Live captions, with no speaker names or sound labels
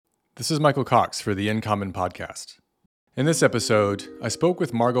This is Michael Cox for the In Common podcast. In this episode, I spoke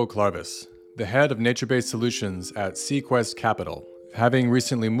with Margot Clarvis, the head of nature-based solutions at Sequest Capital, having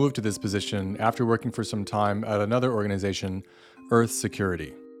recently moved to this position after working for some time at another organization, Earth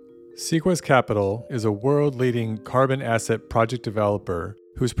Security. Sequest Capital is a world-leading carbon asset project developer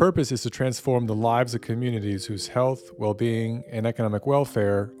whose purpose is to transform the lives of communities whose health, well-being, and economic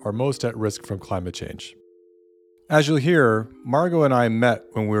welfare are most at risk from climate change. As you'll hear, Margot and I met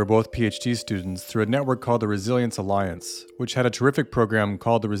when we were both PhD students through a network called the Resilience Alliance, which had a terrific program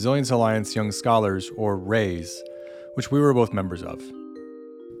called the Resilience Alliance Young Scholars, or RAISE, which we were both members of.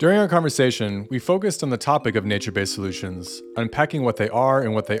 During our conversation, we focused on the topic of nature-based solutions, unpacking what they are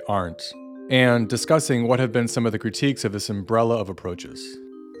and what they aren't, and discussing what have been some of the critiques of this umbrella of approaches.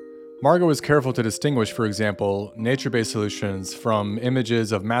 Margot was careful to distinguish, for example, nature-based solutions from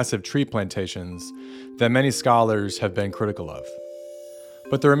images of massive tree plantations that many scholars have been critical of.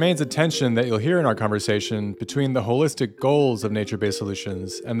 But there remains a tension that you'll hear in our conversation between the holistic goals of nature-based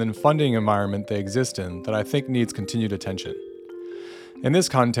solutions and the funding environment they exist in that I think needs continued attention. In this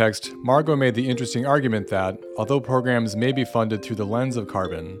context, Margot made the interesting argument that, although programs may be funded through the lens of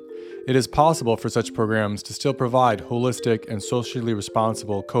carbon, it is possible for such programs to still provide holistic and socially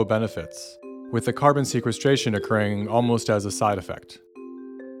responsible co-benefits, with the carbon sequestration occurring almost as a side effect.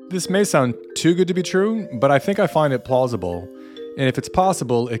 This may sound too good to be true, but I think I find it plausible, and if it's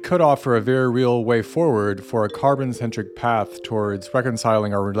possible, it could offer a very real way forward for a carbon-centric path towards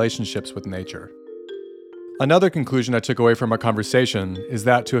reconciling our relationships with nature. Another conclusion I took away from our conversation is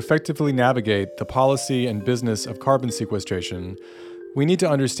that to effectively navigate the policy and business of carbon sequestration, we need to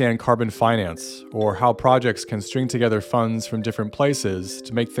understand carbon finance, or how projects can string together funds from different places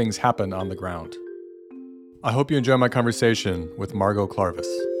to make things happen on the ground. I hope you enjoy my conversation with Margot Clarvis.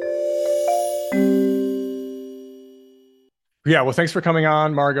 Yeah, well, thanks for coming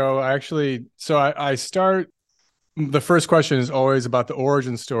on, Margot. I start, the first question is always about the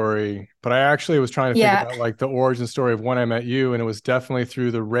origin story, but I actually was trying to think about like the origin story of when I met you, and it was definitely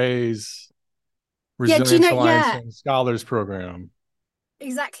through the RAISE Resilience Alliance and Scholars Program.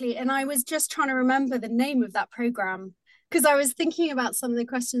 Exactly. And I was just trying to remember the name of that program because I was thinking about some of the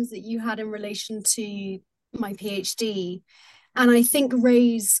questions that you had in relation to my PhD. And I think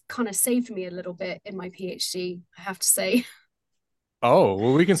RAISE kind of saved me a little bit in my PhD, I have to say. Oh,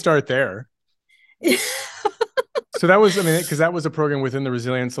 well, we can start there. So that was, because that was a program within the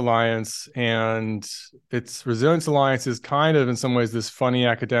Resilience Alliance, and Resilience Alliance is kind of in some ways this funny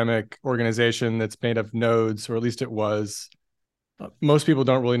academic organization that's made of nodes, or at least it was. Most people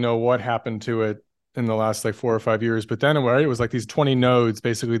don't really know what happened to it in the last 4 or 5 years, but then it was like these 20 nodes,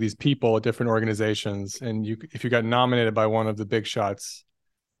 basically these people at different organizations, and if you got nominated by one of the big shots,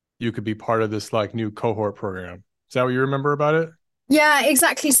 you could be part of this new cohort program. Is that what you remember about it? Yeah,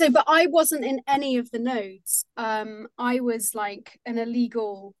 exactly. So, but I wasn't in any of the nodes. I was like an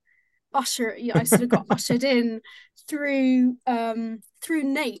illegal usher. I sort of got ushered in through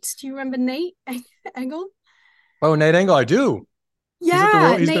Nate. Do you remember Nate Engel? Oh, Nate Engel, I do.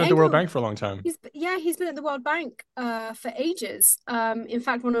 Yeah, he's been at the World Bank for a long time. He's been at the World Bank for ages. In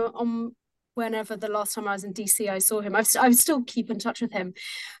fact, whenever the last time I was in DC, I saw him. I still keep in touch with him.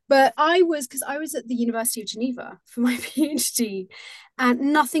 But because I was at the University of Geneva for my PhD, and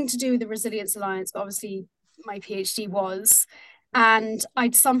nothing to do with the Resilience Alliance, but obviously my PhD was. And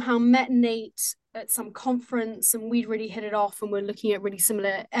I'd somehow met Nate at some conference, and we'd really hit it off, and we're looking at really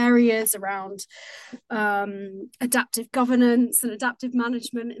similar areas around adaptive governance and adaptive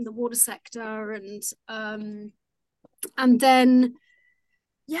management in the water sector, and then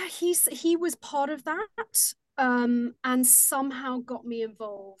he was part of that, and somehow got me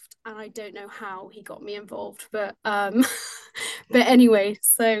involved, and I don't know how he got me involved, but but anyway,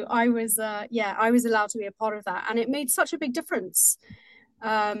 so I was allowed to be a part of that, and it made such a big difference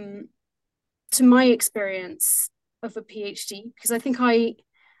to my experience of a PhD, because I think I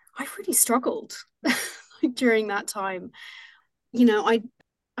really struggled during that time. I'm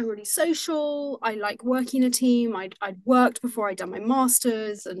really social. I like working in a team. I'd worked before I'd done my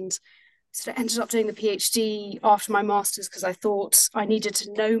master's, and sort of ended up doing the PhD after my master's because I thought I needed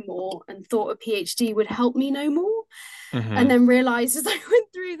to know more and thought a PhD would help me know more. Mm-hmm. And then realized as I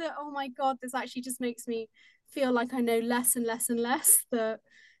went through that, oh my God, this actually just makes me feel like I know less and less and less the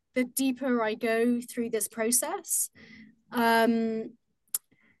deeper I go through this process.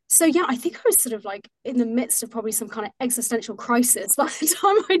 So yeah, I think I was sort of in the midst of probably some kind of existential crisis by the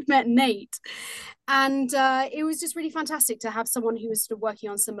time I'd met Nate. And it was just really fantastic to have someone who was sort of working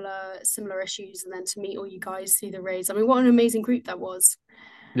on similar issues, and then to meet all you guys through the RAISE. I mean, what an amazing group that was.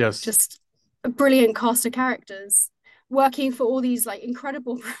 Yes. Just a brilliant cast of characters. working for all these like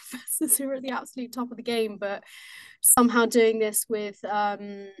incredible professors who are at the absolute top of the game, but somehow doing this with a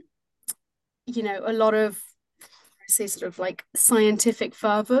lot of, I say, sort of like scientific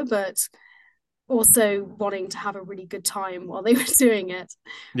fervor, but also wanting to have a really good time while they were doing it,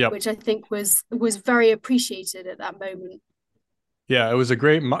 Yep. which I think was very appreciated at that moment. Yeah, it was a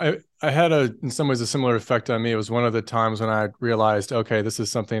great. I had in some ways a similar effect on me. It was one of the times when I realized, okay, this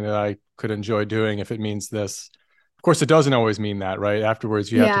is something that I could enjoy doing if it means this. Of course, it doesn't always mean that, right? Afterwards,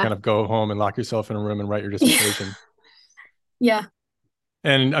 you have to Yeah. kind of go home and lock yourself in a room and write your dissertation. Yeah.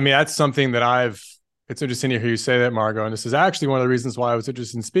 And I mean, that's something that it's interesting to hear you say that, Margot. And this is actually one of the reasons why I was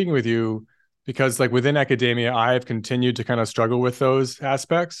interested in speaking with you, because like within academia, I have continued to kind of struggle with those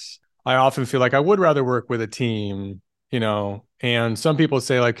aspects. I often feel like I would rather work with a team, and some people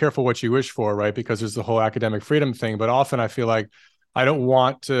say like, careful what you wish for, right? Because there's the whole academic freedom thing. But often I feel like I don't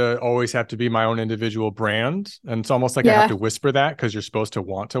want to always have to be my own individual brand. And it's almost like I have Yeah. to whisper that because you're supposed to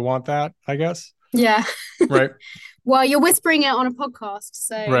want that, I guess. Yeah. Right. Well, you're whispering it on a podcast,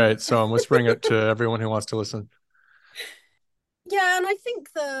 so Right. So I'm whispering it to everyone who wants to listen. yeah. And I think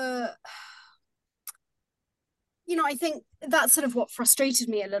I think that's sort of what frustrated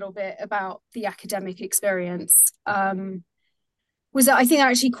me a little bit about the academic experience. Was that I think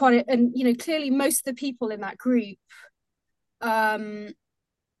actually and clearly most of the people in that group um,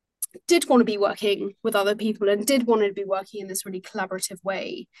 did want to be working with other people and did want to be working in this really collaborative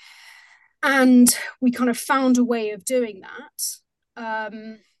way. And we kind of found a way of doing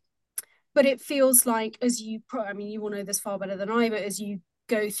that. But it feels like, you will know this far better than I, but as you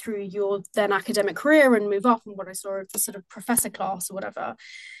go through your then academic career and move up, and what I saw of the sort of professor class or whatever,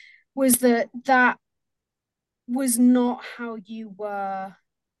 was that was not how you were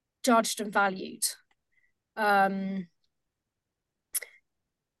judged and valued. Um,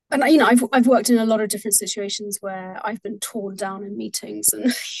 and I've worked in a lot of different situations where I've been torn down in meetings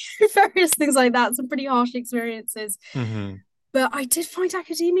and various things like that, some pretty harsh experiences. Mm-hmm. But I did find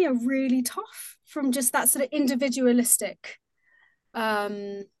academia really tough from just that sort of individualistic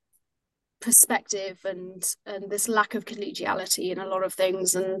um, perspective and this lack of collegiality in a lot of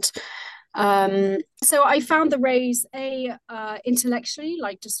things. And so I found the Rays intellectually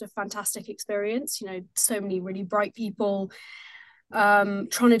like just a fantastic experience. So many really bright people trying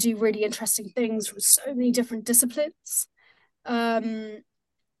to do really interesting things from so many different disciplines. Um,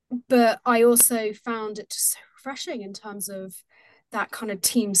 but I also found it just so refreshing in terms of that kind of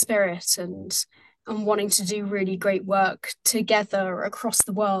team spirit and wanting to do really great work together across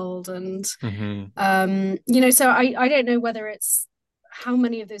the world. And Mm-hmm. so I don't know whether it's how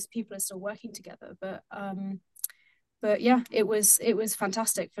many of those people are still working together, but yeah, it was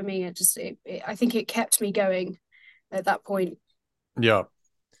fantastic for me. I think it kept me going at that point. Yeah.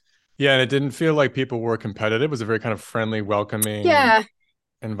 Yeah. And it didn't feel like people were competitive. It was a very kind of friendly, welcoming Yeah.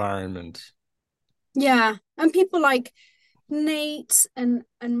 environment. Yeah. And people like Nate and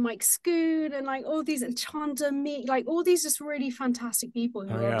Mike Scoon and like all these, and Chanda me, like all these just really fantastic people who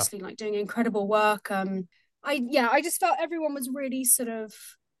Oh, are yeah. obviously like doing incredible work. I just felt everyone was really sort of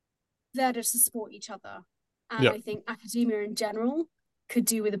there to support each other. And I Yep. think academia in general could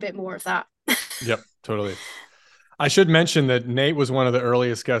do with a bit more of that. Yep. Totally. I should mention that Nate was one of the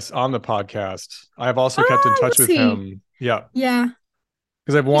earliest guests on the podcast. I've also kept in Oh, touch was with he? him. Yeah. Yeah,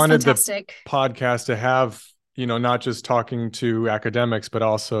 Because I've he's wanted the fantastic. podcast to have, not just talking to academics, but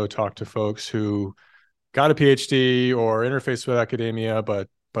also talk to folks who got a PhD or interface with academia, but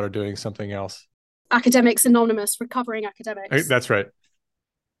are doing something else. Academics Anonymous, recovering academics. That's right.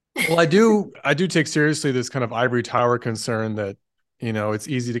 Well, I do take seriously this kind of ivory tower concern that, it's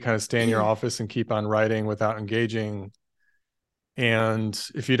easy to kind of stay in your office and keep on writing without engaging. And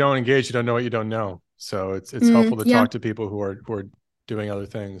if you don't engage, you don't know what you don't know. So it's helpful to Yeah. talk to people who are doing other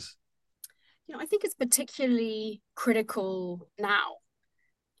things. I think it's particularly critical now,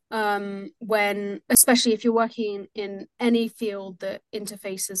 when, especially if you're working in any field that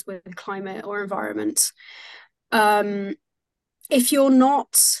interfaces with climate or environment, um, if you're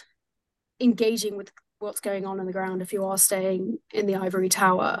not engaging with what's going on in the ground, if you are staying in the ivory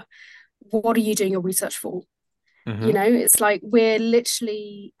tower, what are you doing your research for? Mm-hmm. It's like we're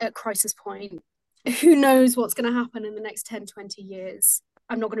literally at crisis point. Who knows what's going to happen in the next 10, 20 years?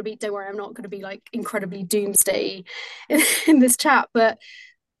 Don't worry, I'm not going to be like incredibly doomsday in this chat, but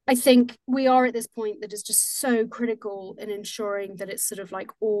I think we are at this point that is just so critical in ensuring that it's sort of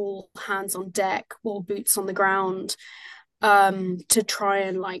like all hands on deck, all boots on the ground, to try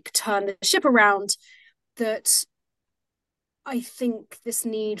and like turn the ship around. That I think this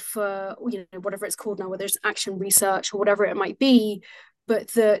need for, whatever it's called now, whether it's action research or whatever it might be, but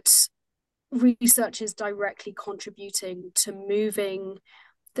that research is directly contributing to moving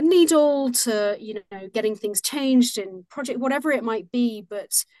the needle, to getting things changed in project, whatever it might be,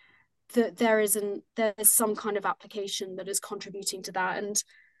 but that there's some kind of application that is contributing to that. And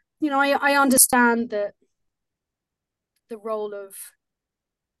I understand that the role of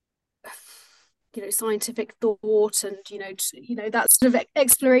scientific thought and that sort of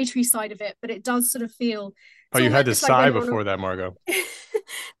exploratory side of it, but it does sort of feel, Oh, it's you had to almost like when sigh you're on before that, Margot.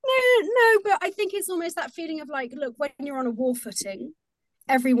 no, but I think it's almost that feeling of like, look, when you're on a war footing,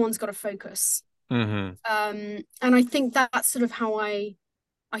 everyone's got to focus. Mm-hmm. And I think that's sort of how I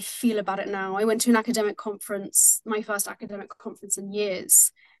feel about it now. I went to an academic conference, my first academic conference in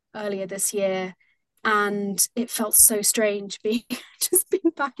years, earlier this year, and it felt so strange being just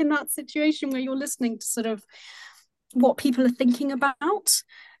being back in that situation where you're listening to sort of what people are thinking about.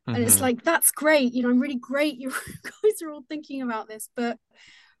 And it's Mm-hmm. like, that's great, I'm really great you guys are all thinking about this, but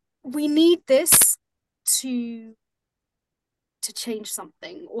we need this to change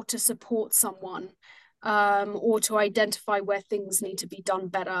something or to support someone, or to identify where things need to be done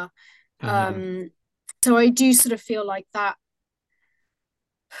better. Mm-hmm. So I do sort of feel like that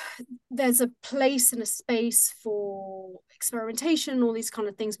there's a place and a space for experimentation, all these kind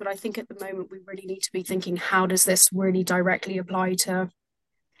of things, but I think at the moment we really need to be thinking, how does this really directly apply to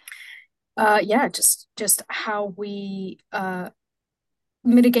just how we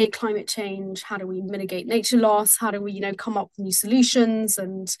mitigate climate change, how do we mitigate nature loss, how do we come up with new solutions,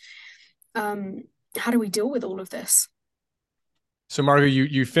 and how do we deal with all of this. So, Margot,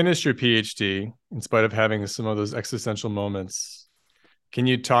 you finished your PhD in spite of having some of those existential moments. Can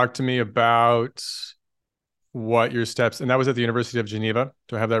you talk to me about what your steps, and that was at the University of Geneva.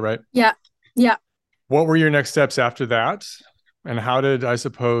 Do I have that right? Yeah. What were your next steps after that? And how did, I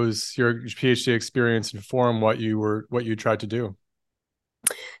suppose, your PhD experience inform what you tried to do?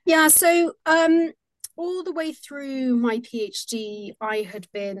 Yeah, so all the way through my PhD, I had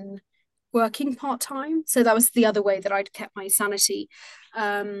been working part-time. So that was the other way that I'd kept my sanity.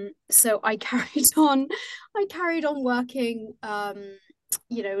 So I carried on working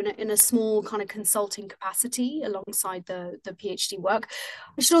in a small kind of consulting capacity alongside the PhD work.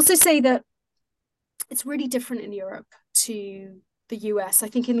 I should also say that it's really different in Europe to the US. I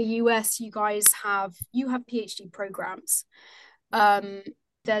think in the US you have PhD programs. Um,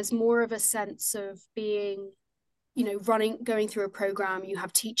 there's more of a sense of being, going through a program, you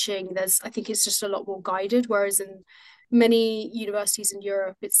have teaching. I think it's just a lot more guided, whereas in many universities in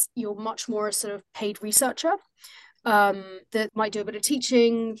Europe, you're much more a sort of paid researcher, that might do a bit of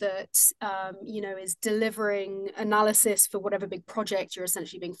teaching, that is delivering analysis for whatever big project you're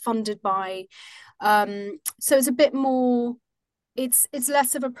essentially being funded by. So it's a bit more, it's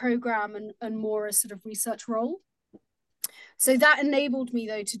less of a program and more a sort of research role. So that enabled me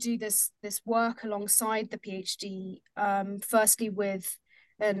though to do this work alongside the PhD, firstly with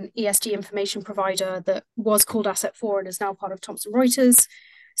an ESG information provider that was called Asset4 and is now part of Thomson Reuters.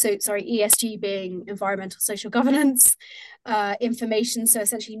 So sorry, ESG being environmental social governance information, so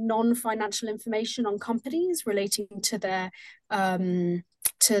essentially non-financial information on companies relating to their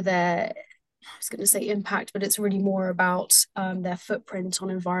I was going to say impact, but it's really more about their footprint on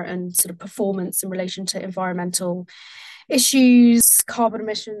environment, sort of performance in relation to environmental issues, carbon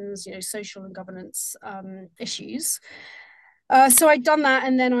emissions, social and governance issues. So I'd done that,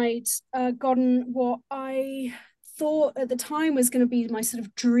 and then I'd gotten what I thought at the time was going to be my sort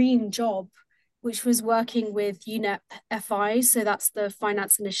of dream job, which was working with UNEP FI. So that's the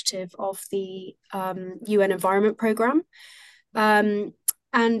finance initiative of the UN Environment Programme. And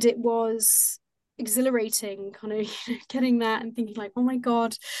it was exhilarating kind of getting that and thinking like, oh my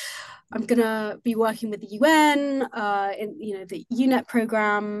God, I'm gonna be working with the UN in the UNEP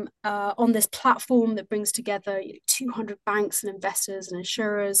program on this platform that brings together 200 banks and investors and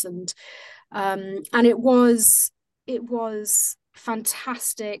insurers, and it was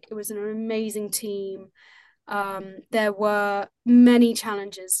fantastic. It was an amazing team. There were many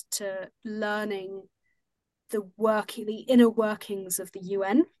challenges to learning the inner workings of the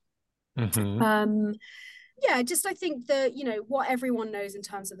UN. Mm-hmm. Just I think that what everyone knows in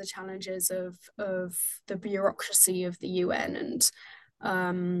terms of the challenges of the bureaucracy of the UN,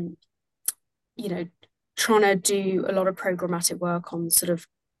 and trying to do a lot of programmatic work on sort of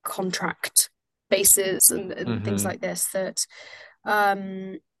contract bases and things Mm-hmm. like this, that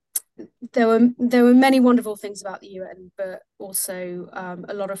there were many wonderful things about the UN, but also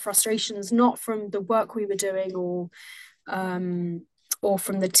a lot of frustrations, not from the work we were doing or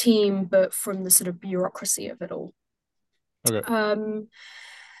from the team, but from the sort of bureaucracy of it all. Okay.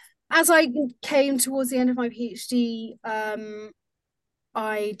 As I came towards the end of my PhD,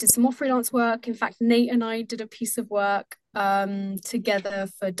 I did some more freelance work. In fact, Nate and I did a piece of work together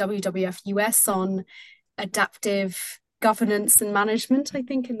for WWF US on adaptive governance and management, I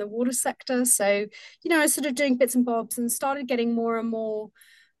think, in the water sector. So, I was sort of doing bits and bobs and started getting more and more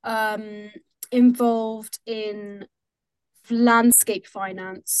um, involved in landscape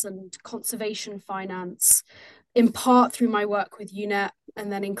finance and conservation finance, in part through my work with UNEP,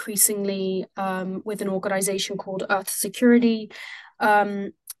 and then increasingly with an organization called Earth Security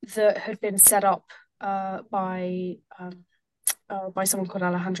that had been set up by someone called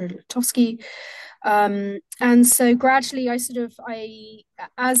Alejandro Lutovsky. And so gradually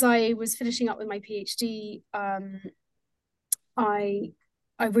as I was finishing up with my PhD,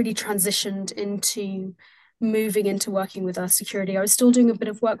 I really transitioned into moving into working with Earth Security. I was still doing a bit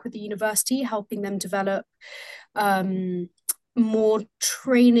of work with the university, helping them develop more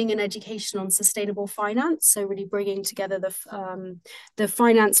training and education on sustainable finance. So really bringing together the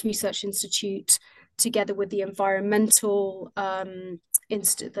Finance Research Institute together with the the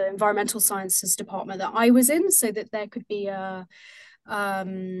environmental sciences department that I was in, so that there could be a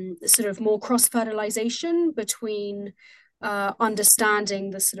sort of more cross fertilization between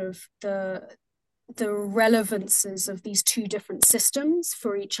understanding the sort of the relevances of these two different systems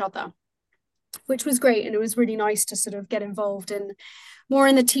for each other, which was great. And it was really nice to sort of get involved in more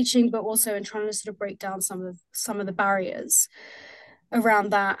in the teaching, but also in trying to sort of break down some of the barriers around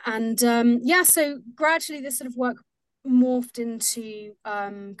that. And so gradually this sort of work morphed into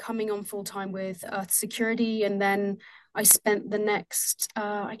coming on full time with Earth Security, and then I spent the next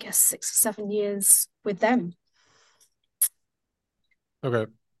I guess 6 or 7 years with them. Okay.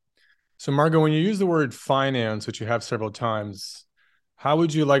 So Margot, when you use the word finance, which you have several times, how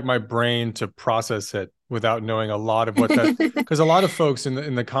would you like my brain to process it without knowing a lot of what that? Because a lot of folks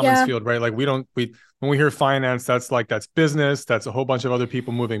in the commons field, right? Like we when we hear finance, that's business, that's a whole bunch of other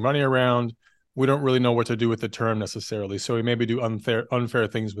people moving money around. We don't really know what to do with the term necessarily, so we maybe do unfair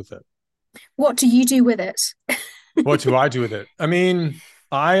things with it. What do you do with it? What do I do with it? I mean,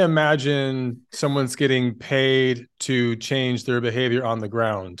 I imagine someone's getting paid to change their behavior on the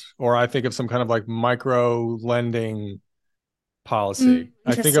ground, or I think of some kind of like micro lending policy.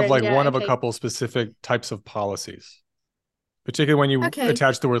 I think of Interesting. like Yeah. one of a Okay. couple specific types of policies, particularly when you Okay.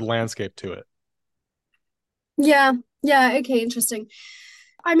 attach the word landscape to it. Yeah. Yeah. Okay. Interesting.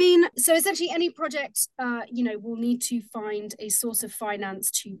 I mean, so essentially, any project, will need to find a source of finance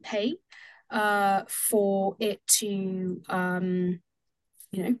to pay for it to,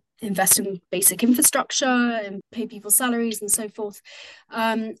 invest in basic infrastructure and pay people's salaries and so forth.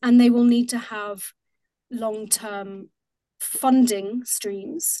 And they will need to have long-term funding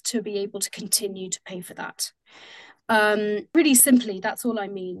streams to be able to continue to pay for that. Really simply, that's all I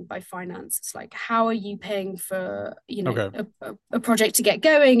mean by finance. It's like, how are you paying for Okay. a project to get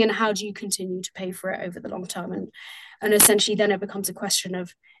going, and how do you continue to pay for it over the long term? And essentially then it becomes a question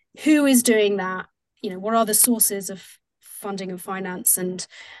of who is doing that, what are the sources of funding and finance, and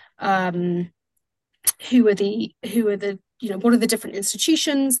who are the what are the different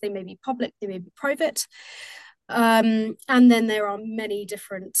institutions? They may be public, they may be private. And then there are many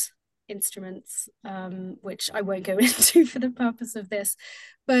different instruments, which I won't go into for the purpose of this,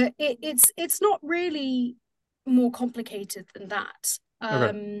 but it's not really more complicated than that.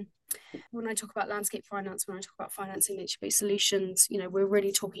 Okay. When I talk about landscape finance, when I talk about financing nature-based solutions, we're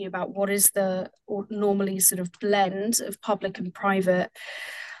really talking about what is the normally sort of blend of public and private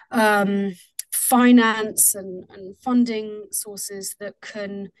finance and funding sources that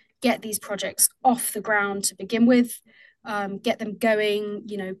can get these projects off the ground to begin with, get them going,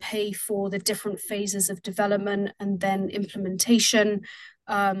 pay for the different phases of development and then implementation.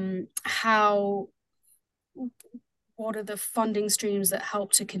 What are the funding streams that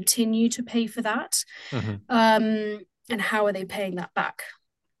help to continue to pay for that? Mm-hmm. And how are they paying that back?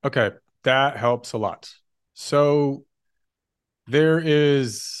 Okay. That helps a lot. So there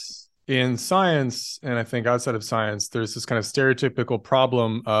is in science, and I think outside of science, there's this kind of stereotypical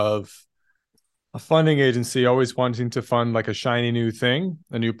problem of a funding agency always wanting to fund like a shiny new thing,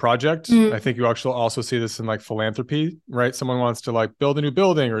 a new project. I think you actually also see this in like philanthropy, right? Someone wants to like build a new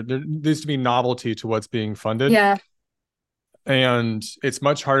building, or there needs to be novelty to what's being funded. Yeah. And it's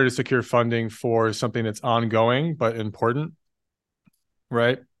much harder to secure funding for something that's ongoing but important,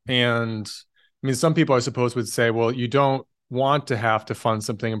 right? And I mean, some people, I suppose, would say, well, you don't want to have to fund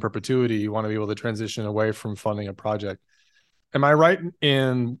something in perpetuity. You want to be able to transition away from funding a project. Am I right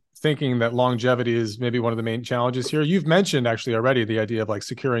in thinking that longevity is maybe one of the main challenges here? You've mentioned actually already the idea of like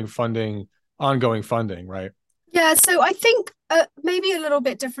securing funding, ongoing funding, right? Yeah, so I think maybe a little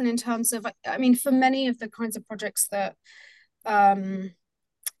bit different in terms of, I mean, for many of the kinds of projects that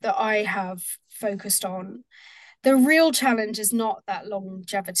that I have focused on. The real challenge is not that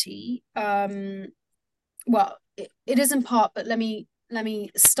longevity. Well, it is in part, but let me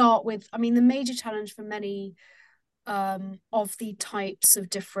start with, I mean, the major challenge for many of the types of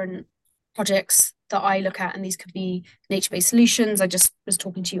different projects that I look at, and these could be nature-based solutions. I just was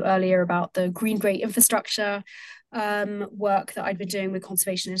talking to you earlier about the green great infrastructure work that I'd been doing with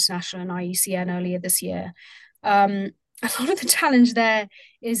Conservation International and IUCN earlier this year. A lot of the challenge there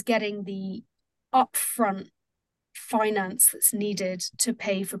is getting the upfront finance that's needed to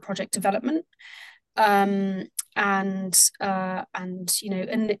pay for project development, and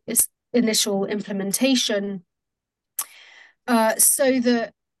initial implementation, so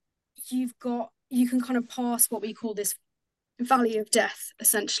that you can kind of pass what we call this valley of death,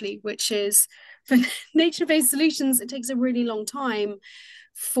 essentially, which is for nature-based solutions, it takes a really long time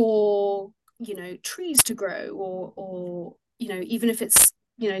for trees to grow, or even if it's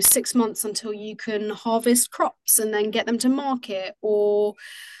 6 months until you can harvest crops and then get them to market, or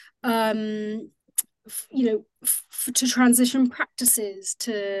to transition practices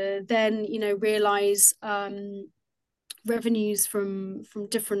to then realize revenues from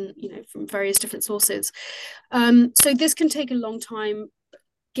different from various different sources. So this can take a long time.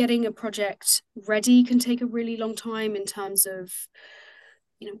 Getting a project ready can take a really long time in terms of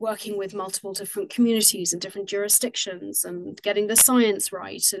working with multiple different communities and different jurisdictions and getting the science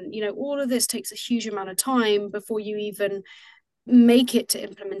right, and all of this takes a huge amount of time before you even make it to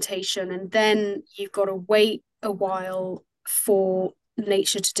implementation, and then you've got to wait a while for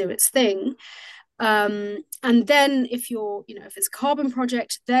nature to do its thing. And then if it's a carbon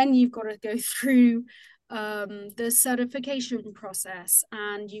project, then you've got to go through the certification process,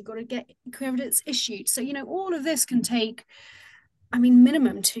 and you've got to get credits issued. So all of this can take, I mean,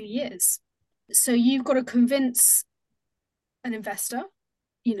 minimum 2 years. So you've got to convince an investor,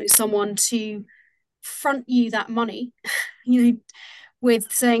 someone to front you that money,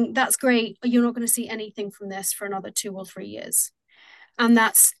 with saying, that's great, you're not going to see anything from this for another 2 or 3 years. And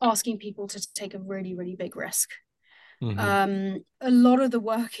that's asking people to take a really, really big risk. A lot of the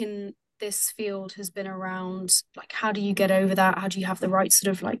work in this field has been around, like, how do you get over that? How do you have the right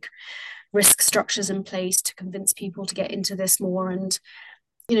sort of like risk structures in place to convince people to get into this more? And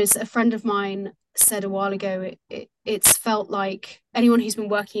a friend of mine said a while ago, it's felt like anyone who's been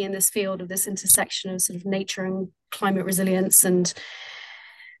working in this field of this intersection of sort of nature and climate resilience and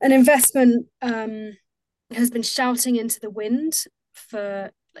an investment has been shouting into the wind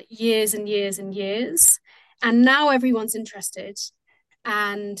for like years and years and years, and now everyone's interested,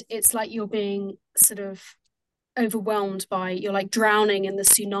 and it's like you're being sort of overwhelmed by, you're like drowning in the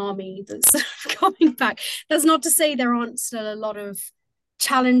tsunami that's sort of coming back. That's not to say there aren't still a lot of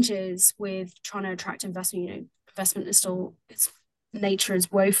challenges with trying to attract investment. Investment is still, nature is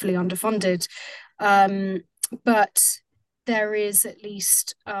woefully underfunded, but there is at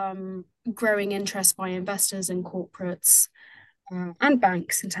least growing interest by investors and corporates and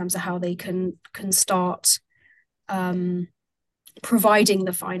banks in terms of how they can start providing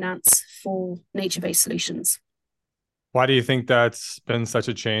the finance for nature-based solutions. Why do you think that's been such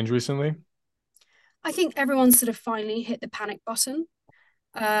a change recently? I think everyone's sort of finally hit the panic button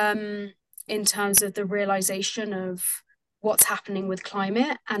in terms of the realization of what's happening with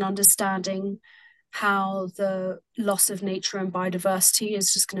climate, and understanding how the loss of nature and biodiversity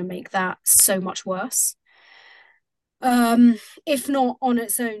is just going to make that so much worse. If not on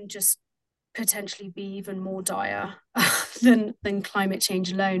its own, just potentially be even more dire than climate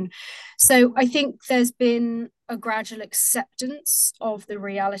change alone. So I think there's been a gradual acceptance of the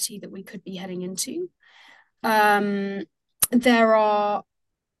reality that we could be heading into. There are,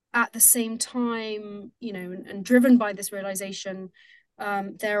 at the same time, and driven by this realization,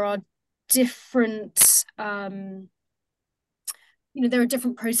 there are different there are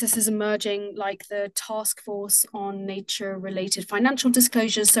different processes emerging, like the task force on nature related financial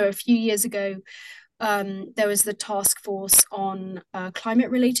disclosures. So a few years ago, there was the task force on climate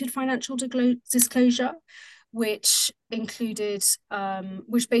related financial disclosure, which included,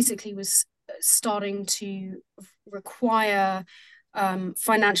 which basically was starting to require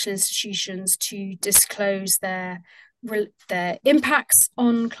financial institutions to disclose their impacts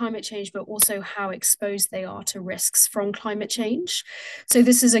on climate change, but also how exposed they are to risks from climate change. So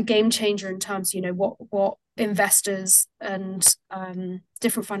this is a game changer in terms, what investors and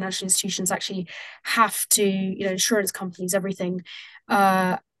different financial institutions actually have to, insurance companies, everything,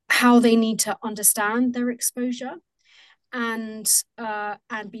 how they need to understand their exposure. and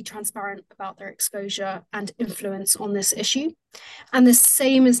be transparent about their exposure and influence on this issue. And the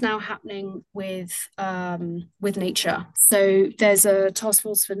same is now happening with nature. So there's a task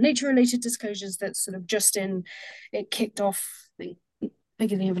force for nature-related disclosures that's sort of it kicked off, I think,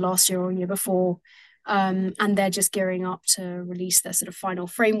 beginning of last year or year before, and they're just gearing up to release their sort of final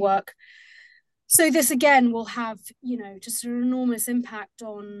framework. So this again will have, just an enormous impact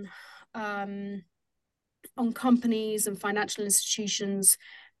on companies and financial institutions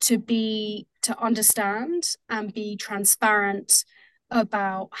to understand and be transparent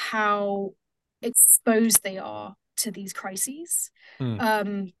about how exposed they are to these crises,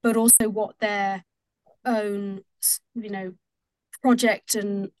 but also what their own, project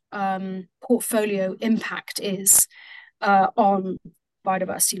and portfolio impact is on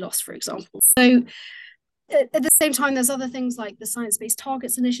biodiversity loss, for example. So at the same time, there's other things like the Science-Based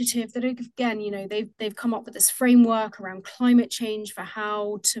Targets Initiative that, again, they've come up with this framework around climate change for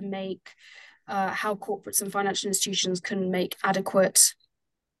how corporates and financial institutions can make adequate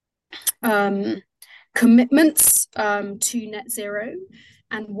commitments to net zero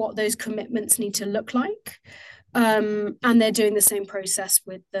and what those commitments need to look like. And they're doing the same process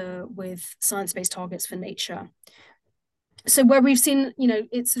with science-based targets for nature. So where we've seen,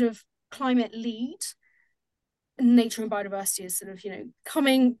 it's sort of climate lead, nature and biodiversity is sort of,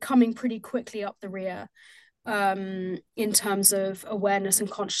 coming pretty quickly up the rear in terms of awareness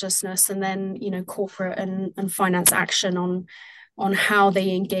and consciousness, and then, corporate and finance action on how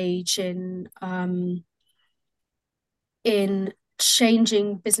they engage in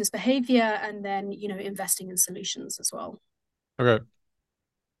changing business behavior, and then, investing in solutions as well. Okay.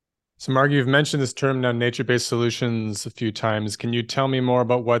 So Margie, you've mentioned this term now, nature-based solutions, a few times. Can you tell me more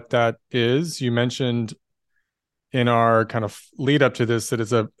about what that is? You mentioned in our kind of lead up to this that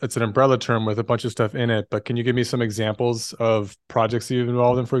it's an umbrella term with a bunch of stuff in it, but can you give me some examples of projects that you've been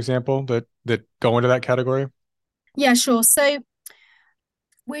involved in, for example, that go into that category? Yeah, sure. So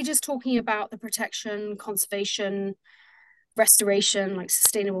we're just talking about the protection, conservation, restoration, like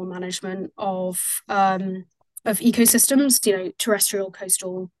sustainable management of ecosystems, terrestrial,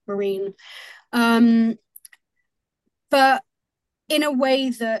 coastal, marine. But in a way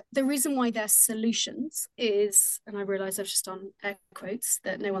that the reason why they're solutions is, and I realize I've just done air quotes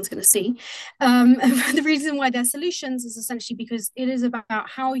that no one's going to see. The reason why they're solutions is essentially because it is about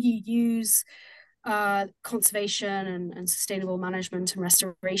how you use conservation and sustainable management and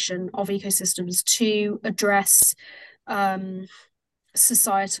restoration of ecosystems to address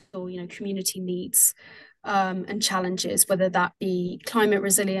societal, community needs and challenges, whether that be climate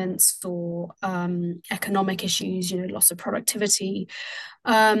resilience or economic issues, loss of productivity,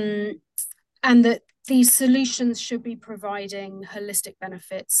 and that these solutions should be providing holistic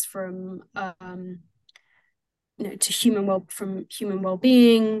benefits from human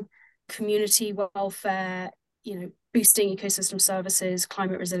well-being, community welfare, boosting ecosystem services,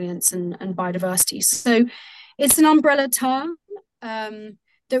 climate resilience, and biodiversity. So it's an umbrella term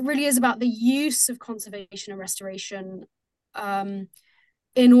that really is about the use of conservation and restoration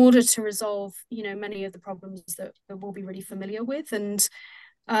in order to resolve, many of the problems that we'll be really familiar with. And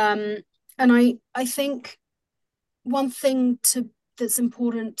I think one thing that's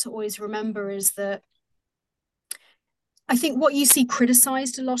important to always remember is that I think what you see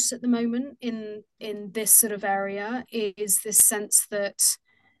criticized a lot at the moment in this sort of area is this sense that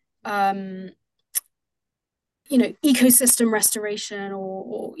ecosystem restoration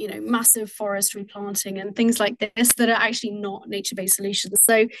or massive forest replanting and things like this that are actually not nature-based solutions.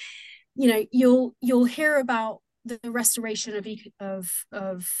 So you'll hear about the restoration of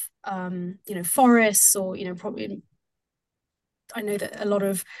forests, or probably I know that a lot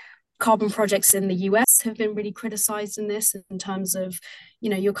of carbon projects in the US have been really criticized in this, in terms of,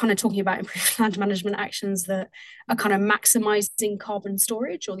 you're kind of talking about improved land management actions that are kind of maximizing carbon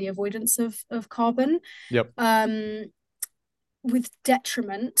storage or the avoidance of carbon. Yep. With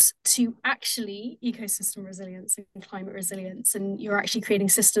detriment to actually ecosystem resilience and climate resilience. And you're actually creating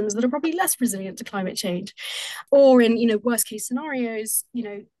systems that are probably less resilient to climate change. Or in, worst case scenarios,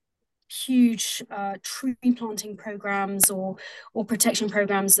 huge tree planting programs or protection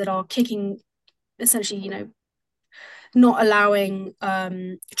programs that are kicking, essentially, not allowing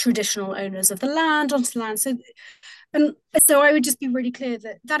traditional owners of the land onto the land. So I would just be really clear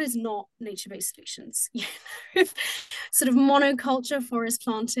that that is not nature-based solutions. Sort of monoculture forest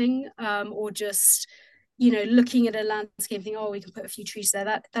planting, or just looking at a landscape thinking, we can put a few trees there,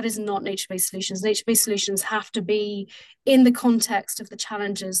 that is not nature-based solutions. Nature-based solutions have to be in the context of the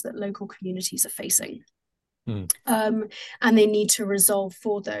challenges that local communities are facing. And they need to resolve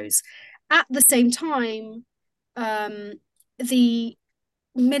for those. At the same time, the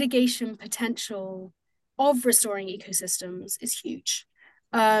mitigation potential of restoring ecosystems is huge,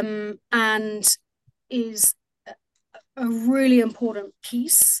 and is a really important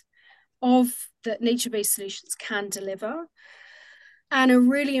piece of that nature-based solutions can deliver, and a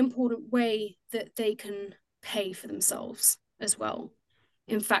really important way that they can pay for themselves as well.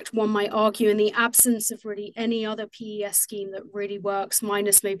 In fact, one might argue, in the absence of really any other PES scheme that really works,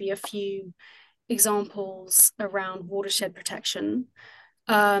 minus maybe a few examples around watershed protection,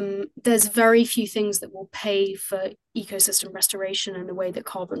 there's very few things that will pay for ecosystem restoration in the way that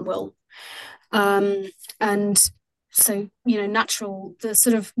carbon will. And so, the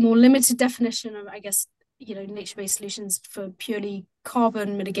sort of more limited definition of, I guess, nature-based solutions for purely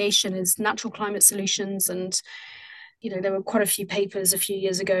carbon mitigation is natural climate solutions. And there were quite a few papers a few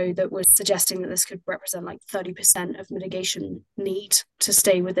years ago that were suggesting that this could represent like 30% of mitigation need to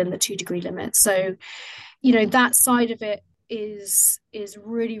stay within the 2-degree limit. So, that side of it is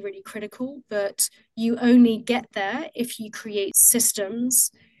really, really critical, but you only get there if you create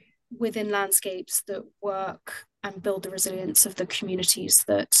systems within landscapes that work and build the resilience of the communities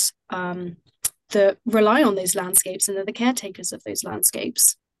that that rely on those landscapes and are the caretakers of those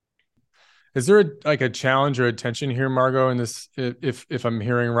landscapes. Is there a challenge or a tension here, Margot, in this, if I'm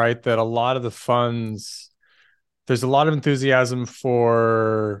hearing right, that a lot of the funds, there's a lot of enthusiasm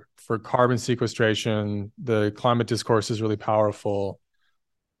for carbon sequestration, the climate discourse is really powerful.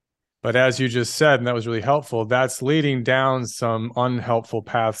 But as you just said, and that was really helpful, that's leading down some unhelpful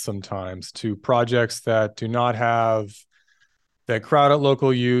paths sometimes to projects that do not have, that crowd out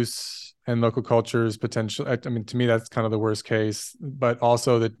local use and local cultures potential. I mean, to me, that's kind of the worst case, but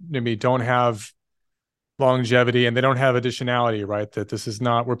also that maybe don't have longevity and they don't have additionality, right? That this is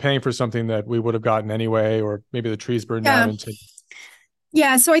not, we're paying for something that we would have gotten anyway, or maybe the trees burned down into.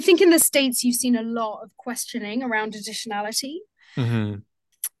 Yeah, so I think in the States, you've seen a lot of questioning around additionality. Mm-hmm.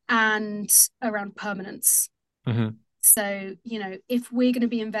 And around permanence. Mm-hmm. So, if we're going to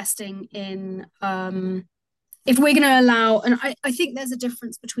be investing in, if we're going to allow, and I think there's a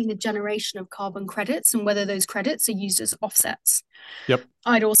difference between the generation of carbon credits and whether those credits are used as offsets. Yep.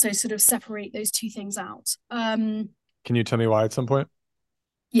 I'd also sort of separate those two things out. Can you tell me why at some point?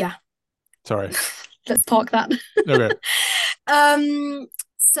 Yeah. Sorry. Let's park that. Okay.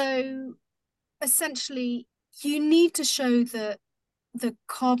 So essentially, you need to show that the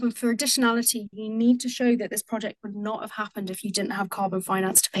carbon, for additionality, you need to show that this project would not have happened if you didn't have carbon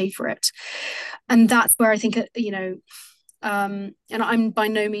finance to pay for it. And that's where I think, and I'm by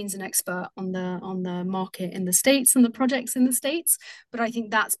no means an expert on the market in the States and the projects in the States, but I think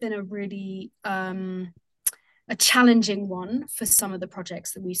that's been a really a challenging one for some of the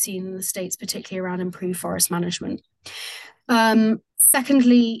projects that we've seen in the States, particularly around improved forest management.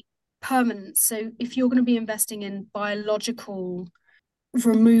 Secondly, permanence. So if you're going to be investing in biological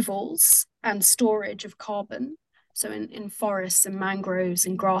removals and storage of carbon, so in forests and mangroves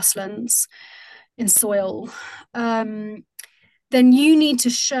and grasslands, in soil, then you need to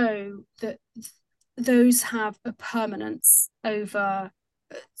show that those have a permanence over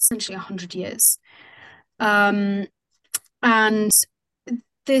essentially 100 years. And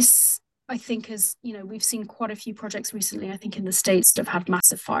this, I think, is, we've seen quite a few projects recently, I think in the States, that have had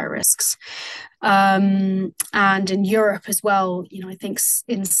massive fire risks. And in Europe as well, I think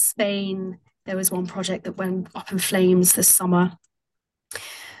in Spain, there was one project that went up in flames this summer.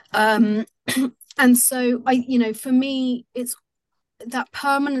 And so for me, it's that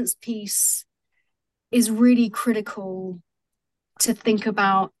permanence piece is really critical to think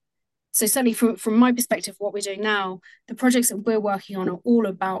about. So certainly from my perspective, what we're doing now, the projects that we're working on are all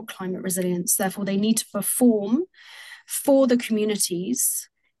about climate resilience. Therefore, they need to perform for the communities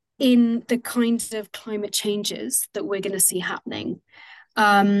in the kinds of climate changes that we're going to see happening.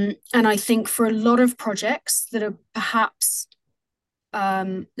 And I think for a lot of projects that are perhaps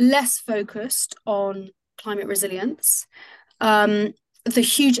less focused on climate resilience, the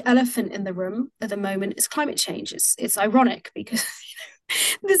huge elephant in the room at the moment is climate change. It's ironic because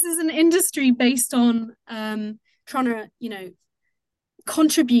this is an industry based on trying to,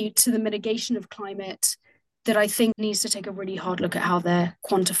 contribute to the mitigation of climate, that I think needs to take a really hard look at how they're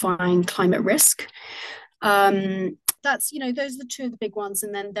quantifying climate risk. That's, those are the two of the big ones.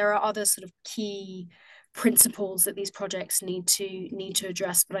 And then there are other sort of key principles that these projects need to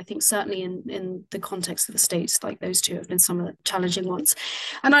address. But I think certainly in the context of the States, like those two have been some of the challenging ones.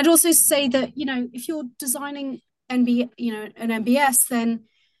 And I'd also say that, if you're designing an NBS, then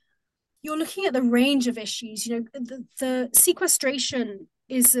you're looking at the range of issues. The sequestration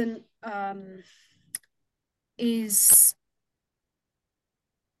isn't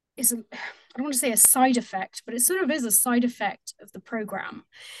don't want to say a side effect, but it sort of is a side effect of the program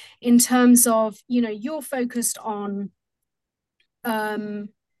in terms of, you're focused on,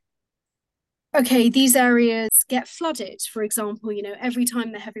 okay, these areas get flooded, for example, every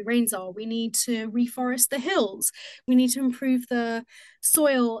time the heavy rains are, we need to reforest the hills. We need to improve the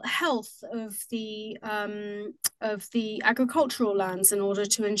soil health of the agricultural lands in order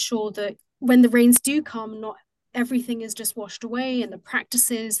to ensure that when the rains do come, not everything is just washed away, and the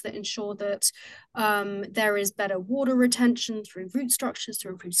practices that ensure that there is better water retention through root structures,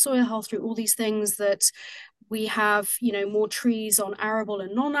 through improved soil health, through all these things, that we have, more trees on arable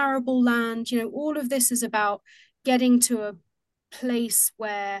and non-arable land. All of this is about getting to a place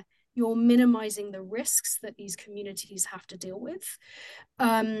where you're minimizing the risks that these communities have to deal with.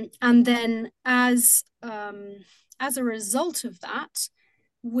 And then as a result of that,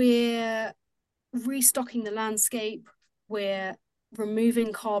 we're restocking the landscape, we're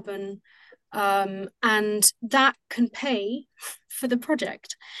removing carbon, and that can pay for the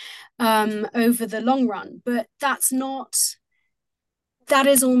project over the long run. But that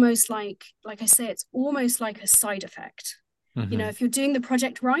is almost like I say, it's almost like a side effect. Mm-hmm. If you're doing the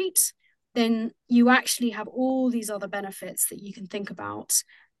project right, then you actually have all these other benefits that you can think about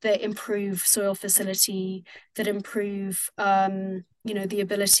that improve soil facility, that improve the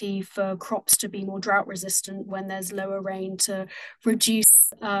ability for crops to be more drought resistant when there's lower rain, to reduce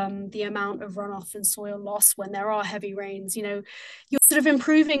the amount of runoff and soil loss when there are heavy rains. You're sort of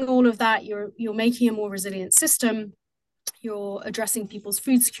improving all of that. You're making a more resilient system. You're addressing people's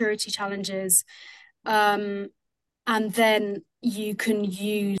food security challenges, and then you can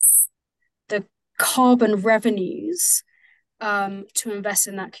use the carbon revenues to invest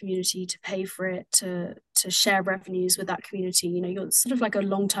in that community, to pay for it, to share revenues with that community. You're sort of like a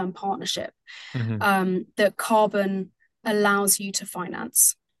long-term partnership that carbon allows you to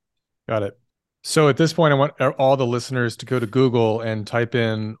finance. Got it. So at this point, I want all the listeners to go to Google and type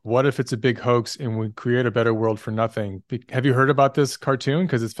in, "What if it's a big hoax and we create a better world for nothing?" Have you heard about this cartoon?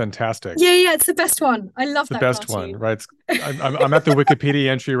 Because it's fantastic. Yeah, it's the best one. I love The that best one, cartoon. right? I'm at the Wikipedia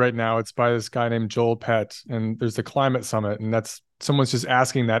entry right now. It's by this guy named Joel Pett, and there's the climate summit, and that's someone's just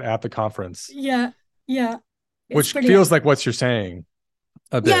asking that at the conference, Yeah, it's which brilliant. feels like what you're saying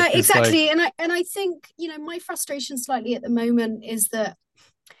a bit. Yeah, It's like, exactly. And I think, my frustration slightly at the moment is that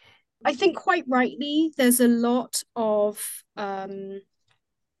I think quite rightly there's a lot of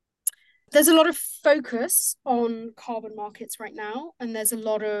focus on carbon markets right now, and there's a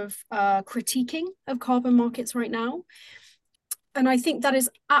lot of critiquing of carbon markets right now. And I think that is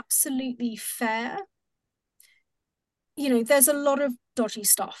absolutely fair. There's a lot of dodgy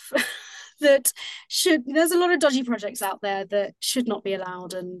stuff there's a lot of dodgy projects out there that should not be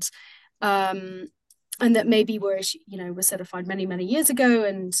allowed, and that maybe were certified many, many years ago.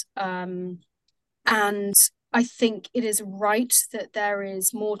 And I think it is right that there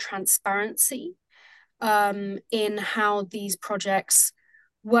is more transparency in how these projects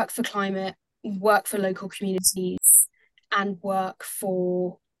work for climate, work for local communities, and work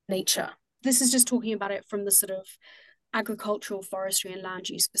for nature. This is just talking about it from the sort of agricultural, forestry, and land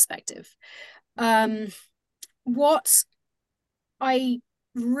use perspective. What I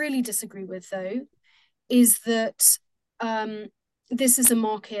really disagree with, though, is that this is a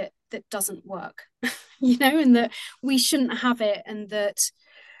market that doesn't work, and that we shouldn't have it, and that,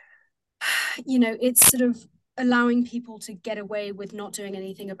 it's sort of allowing people to get away with not doing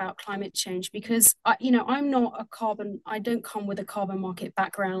anything about climate change. Because I don't come with a carbon market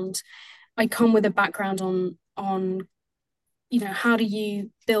background. I come with a background on how do you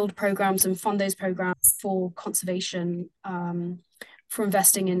build programs and fund those programs for conservation, for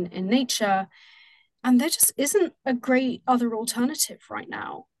investing in nature. And there just isn't a great other alternative right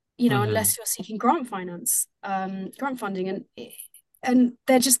now, unless you're seeking grant funding. And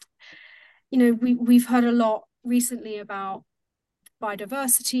they're just, we've heard a lot recently about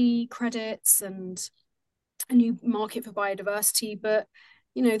biodiversity credits and a new market for biodiversity, but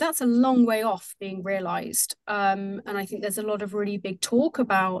that's a long way off being realized. And I think there's a lot of really big talk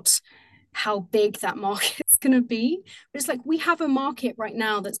about how big that market is going to be. But it's like, we have a market right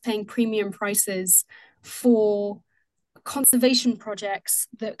now that's paying premium prices for conservation projects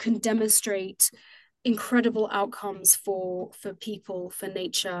that can demonstrate incredible outcomes for people, for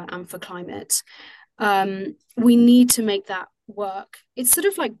nature, and for climate. We need to make that work. It's sort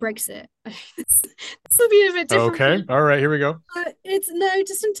of like Brexit. This will be a bit different. okay, all right, here we go. It's no,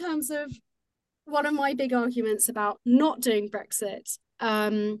 just in terms of one of my big arguments about not doing Brexit,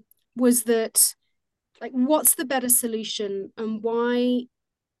 was that, like, what's the better solution, and why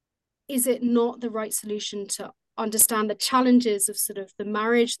is it not the right solution to understand the challenges of sort of the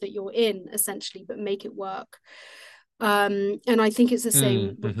marriage that you're in, essentially, but make it work. And I think it's the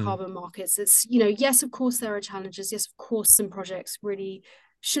same with Mm-hmm. carbon markets. It's, you know, yes, of course there are challenges. Yes, of course some projects really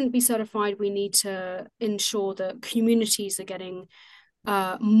shouldn't be certified. We need to ensure that communities are getting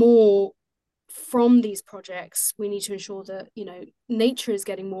more from these projects. We need to ensure that, you know, nature is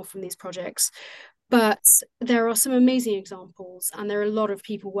getting more from these projects. But there are some amazing examples, and there are a lot of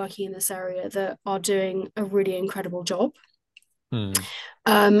people working in this area that are doing a really incredible job. Hmm.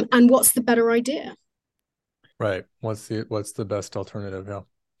 And what's the better idea? Right. What's the best alternative? Yeah.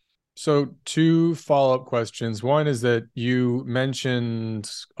 So two follow-up questions. One is that you mentioned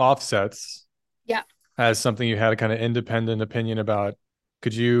offsets Yeah. as something you had a kind of independent opinion about.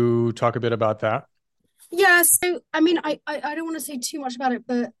 Could you talk a bit about that? Yeah, so I mean, I don't want to say too much about it,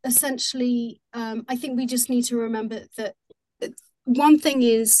 but essentially, I think we just need to remember that one thing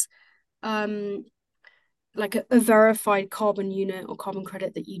is um, like a verified carbon unit or carbon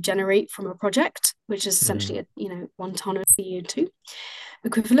credit that you generate from a project, which is Mm-hmm. essentially a, you know, 1 ton of CO2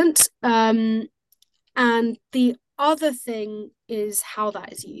 equivalent. And the other thing is how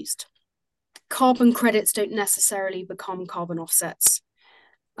that is used. Carbon credits don't necessarily become carbon offsets.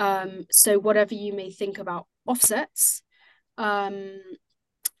 So whatever you may think about offsets, um,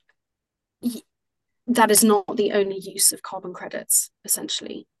 that is not the only use of carbon credits,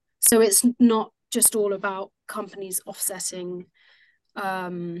 essentially. So it's not just all about companies offsetting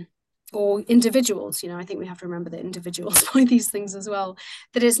or individuals. You know, I think we have to remember that individuals buy these things as well.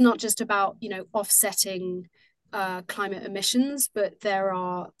 That it's not just about, you know, offsetting climate emissions, but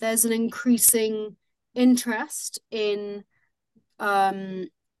there's an increasing interest in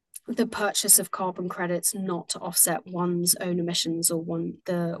the purchase of carbon credits not to offset one's own emissions or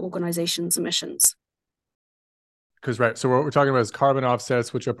the organization's emissions. Because right, so what we're talking about is carbon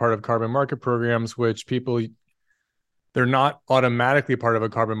offsets, which are part of carbon market programs, which people they're not automatically part of a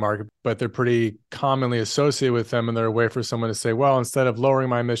carbon market, but they're pretty commonly associated with them, and they're a way for someone to say, well, instead of lowering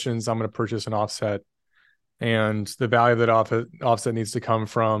my emissions, I'm going to purchase an offset, and the value of that offset needs to come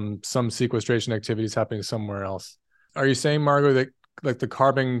from some sequestration activities happening somewhere else. Are you saying, Margot, that like the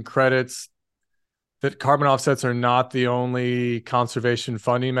carbon credits, that carbon offsets are not the only conservation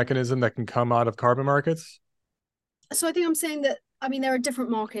funding mechanism that can come out of carbon markets? So I think I'm saying that, I mean, there are different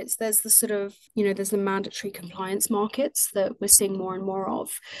markets. There's the sort of, you know, there's the mandatory compliance markets that we're seeing more and more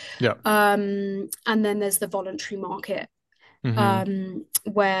of. Yeah. And then there's the voluntary market,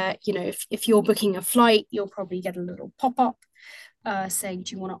 Mm-hmm. where, you know, if you're booking a flight, you'll probably get a little pop-up saying,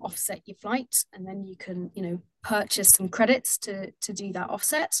 do you want to offset your flight? And then you can, you know, purchase some credits to do that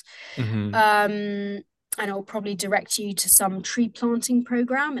offset. Mm-hmm. And it'll probably direct you to some tree planting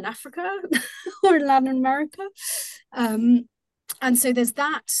program in Africa or in Latin America. And so there's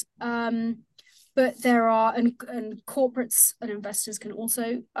that. But there are, and corporates and investors can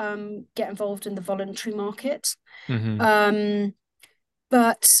also get involved in the voluntary market. Mm-hmm.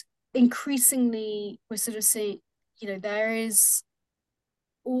 But increasingly, we're sort of seeing, you know, there is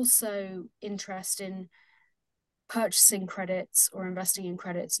also interest in purchasing credits or investing in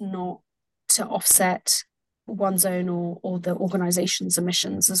credits not to offset one's own or the organization's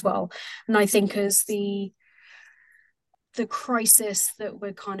emissions as well. And I think as the crisis that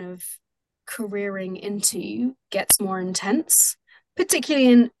we're kind of careering into gets more intense,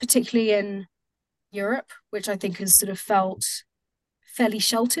 particularly in Europe, which I think has sort of felt fairly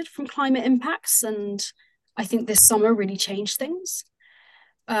sheltered from climate impacts, and I think this summer really changed things.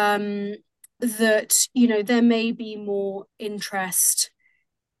 That, you know, there may be more interest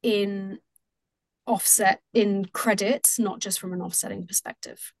in offset in credits, not just from an offsetting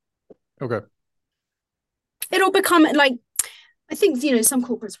perspective. Okay. It'll become like, I think, you know, some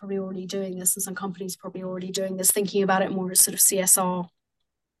corporates probably already doing this, and some companies probably already doing this, thinking about it more as sort of CSR,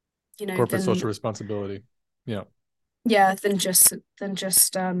 you know, Corporate than social responsibility. Yeah. yeah, than just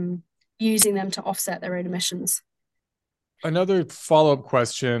using them to offset their own emissions. Another follow-up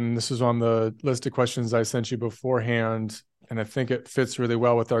question. This is on the list of questions I sent you beforehand, and I think it fits really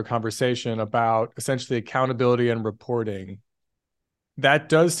well with our conversation about essentially accountability and reporting. That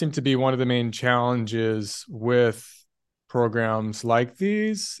does seem to be one of the main challenges with programs like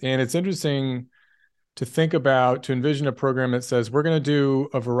these. And it's interesting to think about, to envision a program that says, we're going to do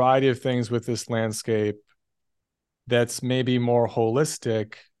a variety of things with this landscape that's maybe more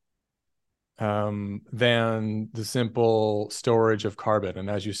holistic than the simple storage of carbon. And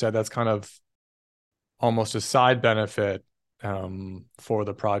as you said, that's kind of almost a side benefit for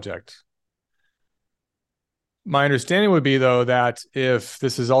the project. My understanding would be, though, that if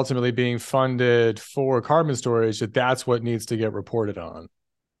this is ultimately being funded for carbon storage, that that's what needs to get reported on.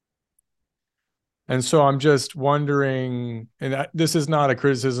 And so I'm just wondering, and this is not a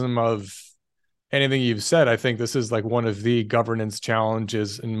criticism of anything you've said. I think this is like one of the governance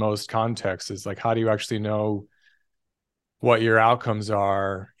challenges in most contexts, is like, how do you actually know what your outcomes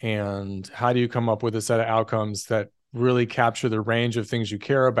are, and how do you come up with a set of outcomes that really capture the range of things you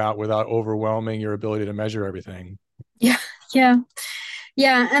care about without overwhelming your ability to measure everything? Yeah, yeah.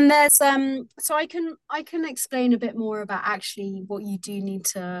 Yeah, and there's so I can explain a bit more about actually what you do need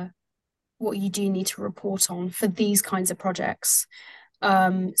to report on for these kinds of projects.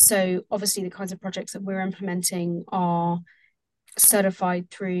 So obviously the kinds of projects that we're implementing are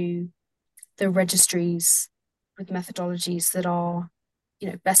certified through the registries with methodologies that are,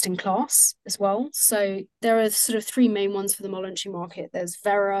 best in class as well. So there are sort of three main ones for the voluntary market. There's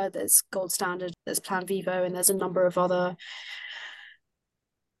Vera, there's Gold Standard, there's Plan Vivo, and there's a number of other.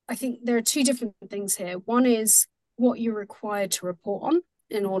 I think there are two different things here. One is what you're required to report on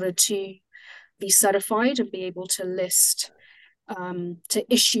in order to be certified and be able to list, to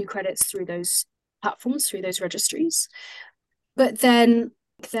issue credits through those platforms, through those registries. But then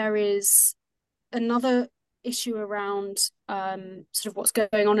there is another issue around, sort of what's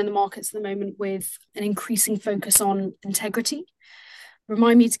going on in the markets at the moment with an increasing focus on integrity.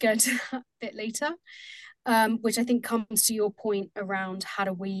 Remind me to go into that a bit later, which I think comes to your point around how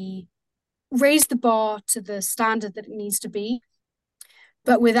do we raise the bar to the standard that it needs to be,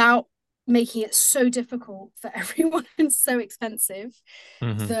 but without making it so difficult for everyone and so expensive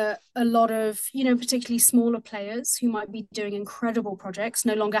Mm-hmm. that a lot of, particularly smaller players who might be doing incredible projects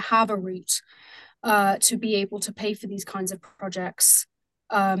no longer have a route to be able to pay for these kinds of projects,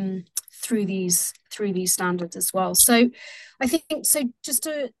 through these standards as well. So I think, so just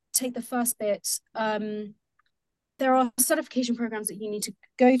to take the first bit, there are certification programs that you need to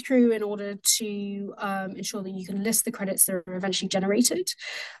go through in order to ensure that you can list the credits that are eventually generated,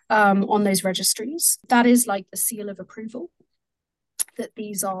 on those registries. That is like the seal of approval that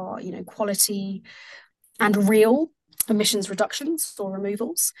these are, quality and real emissions reductions or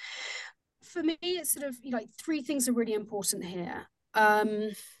removals. For me, it's sort of, like three things are really important here.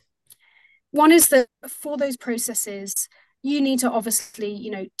 One is that for those processes, you need to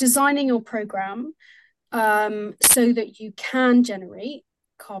obviously, designing your program, so that you can generate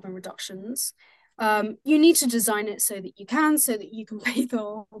carbon reductions. You need to design it so that you can pay the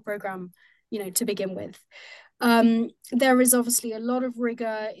whole program, to begin with. There is obviously a lot of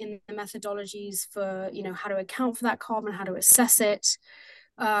rigor in the methodologies for, how to account for that carbon, how to assess it,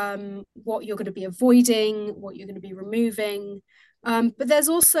 what you're going to be avoiding, what you're going to be removing. But there's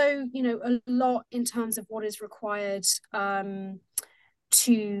also, a lot in terms of what is required,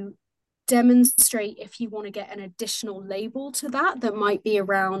 to demonstrate if you want to get an additional label to that might be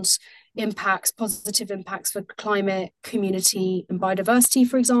around positive impacts for climate, community, and biodiversity,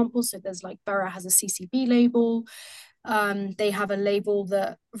 for example. So there's like Borough has a CCB label. They have a label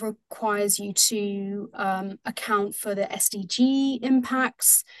that requires you to account for the SDG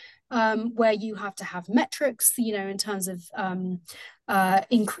impacts, where you have to have metrics, in terms of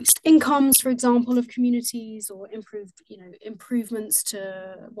increased incomes, for example, of communities, or improvements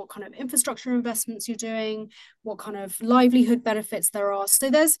to what kind of infrastructure investments you're doing, what kind of livelihood benefits there are. So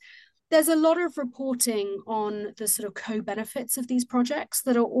there's a lot of reporting on the sort of co-benefits of these projects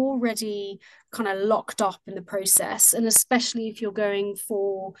that are already kind of locked up in the process. And especially if you're going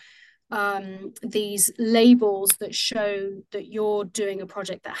for these labels that show that you're doing a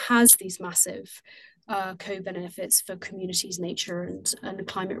project that has these massive co-benefits for communities, nature, and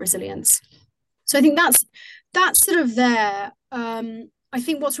climate resilience. So I think that's sort of there. I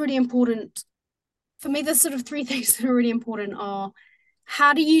think what's really important for me, there's sort of three things that are really important are,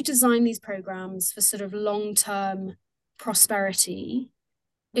 how do you design these programs for sort of long-term prosperity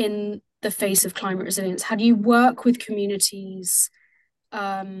in the face of climate resilience? How do you work with communities,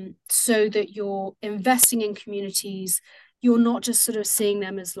 so that you're investing in communities? You're not just sort of seeing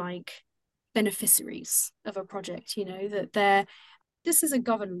them as like beneficiaries of a project, that this is a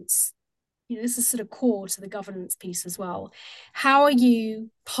governance, this is sort of core to the governance piece as well. How are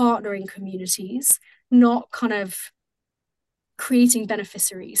you partnering communities, not kind of creating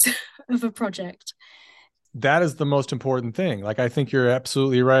beneficiaries of a project? That is the most important thing. Like, I think you're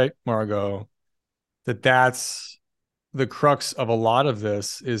absolutely right, Margot, that's the crux of a lot of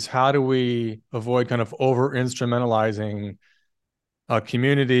this, is how do we avoid kind of over instrumentalizing a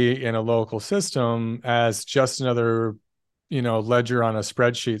community in a local system as just another, ledger on a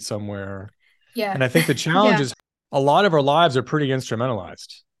spreadsheet somewhere. Yeah. And I think the challenge Yeah. is a lot of our lives are pretty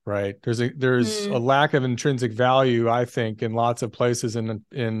instrumentalized, right? There's a lack of intrinsic value, I think, in lots of places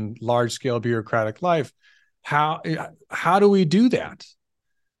in large scale bureaucratic life. How do we do that?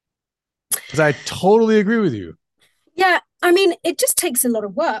 Because I totally agree with you. Yeah, I mean, it just takes a lot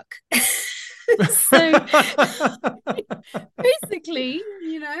of work. So basically,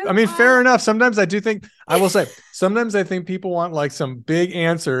 I mean, fair enough. Sometimes I do think, I will say, sometimes I think people want like some big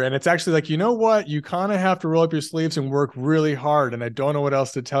answer. And it's actually like, you know what? You kind of have to roll up your sleeves and work really hard. And I don't know what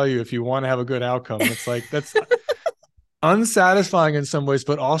else to tell you if you want to have a good outcome. And it's like, that's unsatisfying in some ways,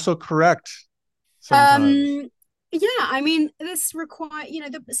 but also correct sometimes. um, yeah, I mean, this require,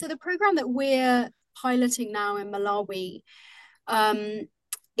 so the program that we're piloting now in Malawi um,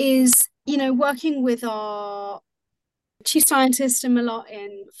 is, working with our chief scientist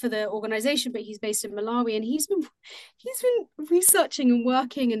in for the organization, but he's based in Malawi, and he's been researching and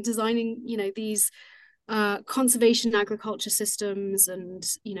working and designing, these conservation agriculture systems and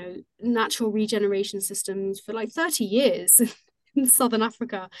natural regeneration systems for like 30 years in southern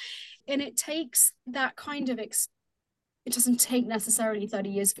Africa. And it takes that kind of it doesn't take necessarily 30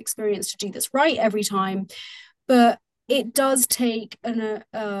 years of experience to do this right every time, but it does take an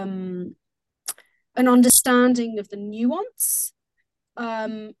understanding of the nuance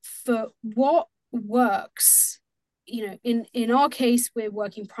for what works. In our case, we're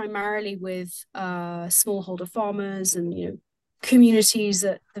working primarily with smallholder farmers and communities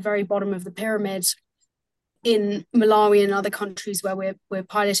at the very bottom of the pyramid in Malawi and other countries where we're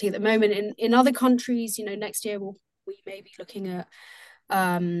piloting at the moment. In other countries, next year we may be looking at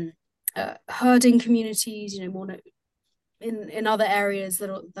herding communities, more in other areas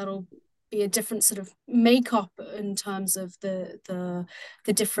that'll be a different sort of makeup in terms of the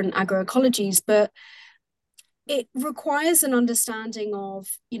different agroecologies, but it requires an understanding of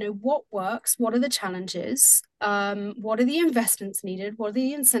what works, what are the challenges, what are the investments needed, what are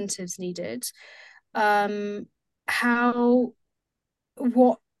the incentives needed, um, how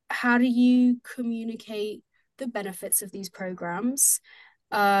what how do you communicate the benefits of these programs,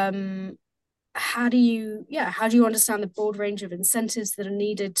 um, how do you understand the broad range of incentives that are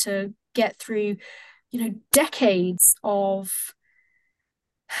needed to get through decades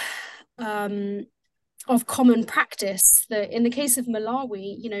um, of common practice. That in the case of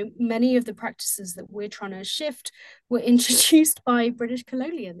Malawi, many of the practices that we're trying to shift were introduced by British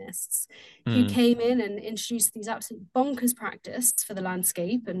colonialists who Mm. came in and introduced these absolute bonkers practice for the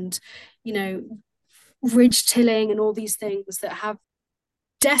landscape, and ridge tilling and all these things that have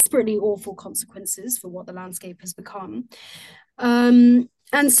desperately awful consequences for what the landscape has become. And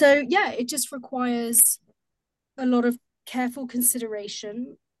so, yeah, it just requires a lot of careful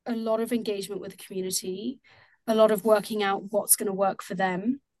consideration, a lot of engagement with the community, a lot of working out what's going to work for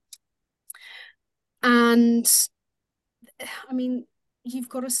them. And I mean, you've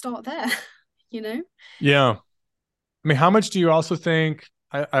got to start there, you know? Yeah. I mean, how much do you also think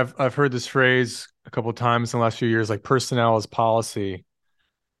I've heard this phrase a couple of times in the last few years, like personnel is policy,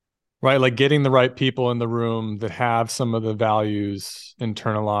 right? Like getting the right people in the room that have some of the values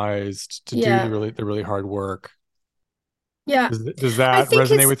internalized to do Yeah. the really hard work. Yeah. Does I that think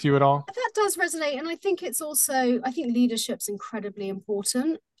resonate it's with you at all? that does resonate. And I think it's also, I think leadership's incredibly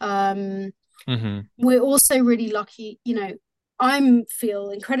important. Mm-hmm. We're also really lucky, I'm feel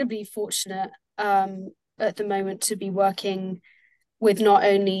incredibly fortunate at the moment to be working with not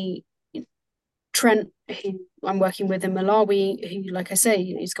only Trent, who I'm working with in Malawi, who, like I say,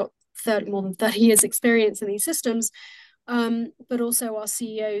 he's got more than 30 years experience in these systems, but also our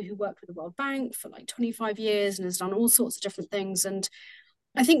CEO who worked with the World Bank for like 25 years and has done all sorts of different things. And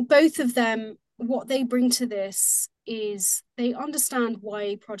I think both of them, what they bring to this is they understand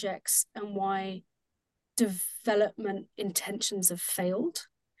why projects and why development intentions have failed.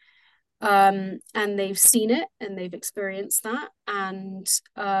 And they've seen it and they've experienced that. And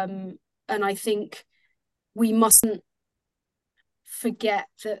I think we mustn't forget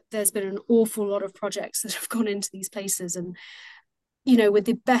that there's been an awful lot of projects that have gone into these places and with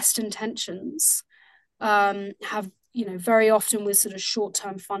the best intentions have very often with sort of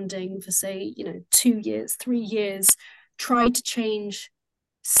short-term funding for say 2 years 3 years tried to change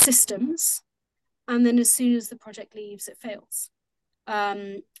systems, and then as soon as the project leaves it fails.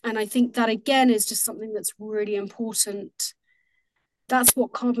 And I think that again is just something that's really important. That's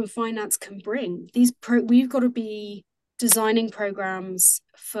what carbon finance can bring. We've got to be designing programs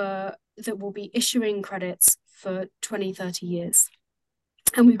for that will be issuing credits for 20, 30 years.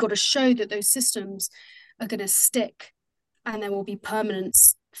 And we've got to show that those systems are going to stick and there will be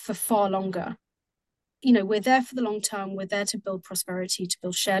permanence for far longer. We're there for the long term. We're there to build prosperity, to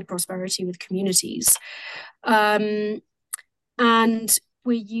build shared prosperity with communities. And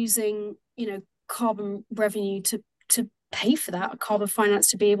we're using, carbon revenue to pay for that, carbon finance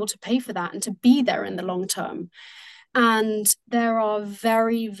to be able to pay for that and to be there in the long term. And there are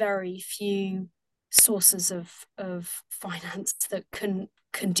very, very few sources of finance that can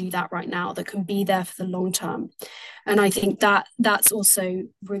do that right now, that can be there for the long term. And I think that that's also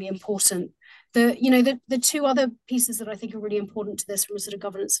really important. The two other pieces that I think are really important to this from a sort of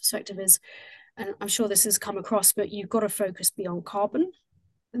governance perspective is, and I'm sure this has come across, but you've got to focus beyond carbon.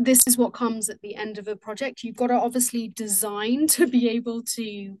 This is what comes at the end of a project. You've got to obviously design um, to be able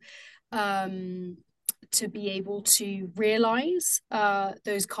to realize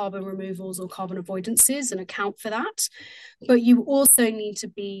those carbon removals or carbon avoidances and account for that. But you also need to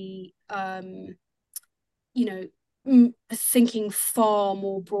be, you know, thinking far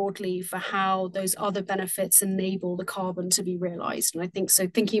more broadly for how those other benefits enable the carbon to be realized. And I think so.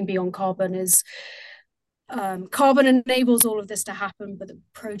 Thinking beyond carbon is carbon enables all of this to happen, but the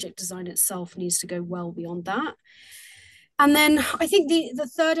project design itself needs to go well beyond that. And then I think the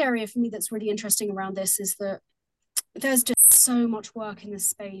third area for me that's really interesting around this is that there's just so much work in this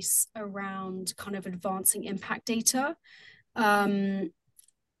space around kind of advancing impact data. And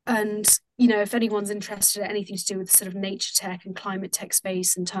you know, if anyone's interested in anything to do with sort of nature tech and climate tech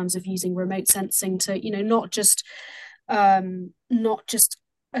space in terms of using remote sensing to, you know, not just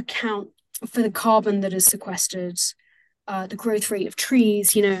account for the carbon that is sequestered, the growth rate of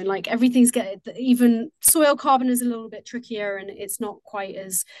trees, you know, like everything's getting, even soil carbon is a little bit trickier and it's not quite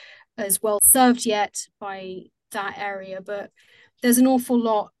as well served yet by that area, but there's an awful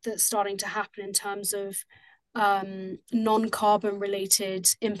lot that's starting to happen in terms of non-carbon related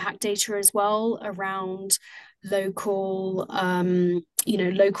impact data as well, around local you know,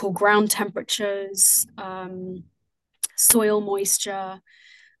 local ground temperatures, soil moisture,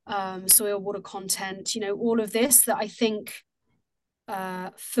 soil water content, you know, all of this that I think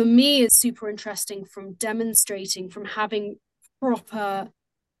for me is super interesting, from demonstrating, from having proper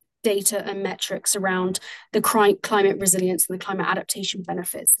data and metrics around the climate resilience and the climate adaptation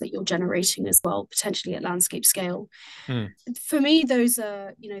benefits that you're generating as well, potentially at landscape scale. For me, those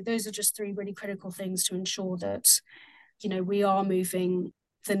are, you know, those are just three really critical things to ensure that, you know, we are moving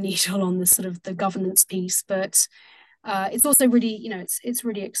the needle on the sort of the governance piece. But it's also really, you know, it's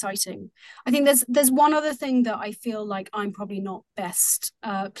really exciting. I think there's one other thing that I feel like I'm probably not best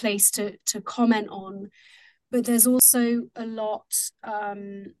placed to comment on, but there's also a lot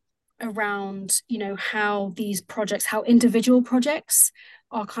around, you know, how these projects, how individual projects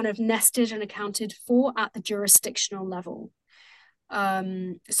are kind of nested and accounted for at the jurisdictional level.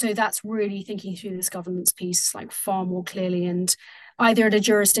 So that's really thinking through this governance piece like far more clearly, and either at a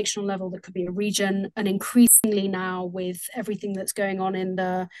jurisdictional level that could be a region, and increasingly now with everything that's going on in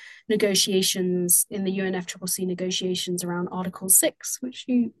the negotiations, in the UNFCCC negotiations around Article 6, which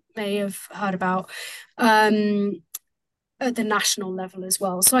you may have heard about, at the national level as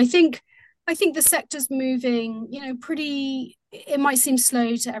well. So I think the sector's moving, you know, pretty, it might seem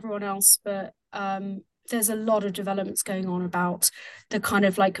slow to everyone else, but there's a lot of developments going on about the kind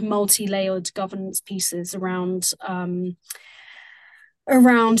of like multi-layered governance pieces around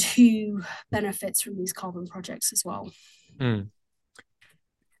who benefits from these carbon projects as well.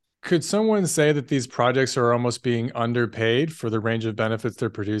 Could someone say that these projects are almost being underpaid for the range of benefits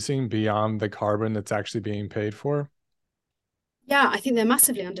they're producing beyond the carbon that's actually being paid for? Yeah, I think they're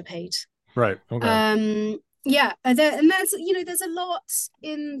massively underpaid. Right. Okay. Yeah, and there's, you know, there's a lot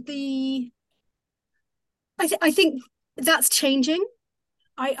in the. I think that's changing.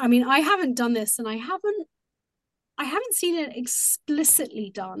 I mean, I haven't done this, and I haven't seen it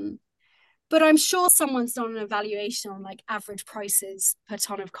explicitly done, but I'm sure someone's done an evaluation on like average prices per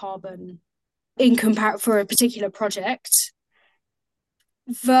ton of carbon in compare for a particular project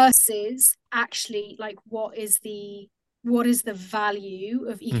versus actually like what is the value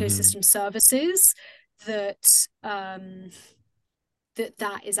of ecosystem services that that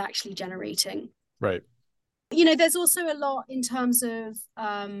is actually generating. Right. You know, there's also a lot in terms of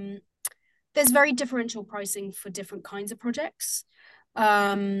there's very differential pricing for different kinds of projects.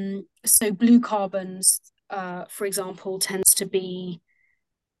 So blue carbons, for example, tends to be,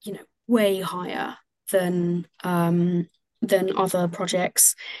 you know, way higher than other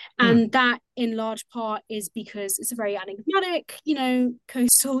projects, and that in large part is because it's a very enigmatic, you know,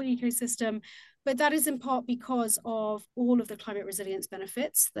 coastal ecosystem. But that is in part because of all of the climate resilience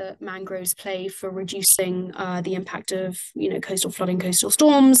benefits that mangroves play for reducing the impact of, you know, coastal flooding, coastal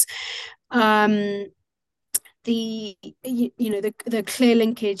storms. The you know, the clear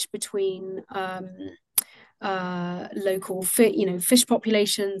linkage between local fish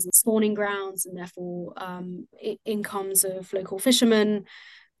populations and spawning grounds, and therefore incomes of local fishermen,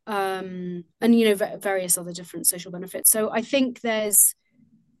 and you know, various other different social benefits. So I think there's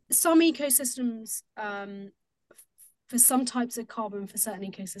some ecosystems for some types of carbon for certain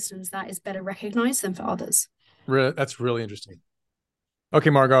ecosystems that is better recognized than for others. That's really interesting. Okay,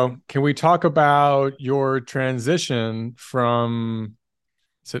 Margot, can we talk about your transition from,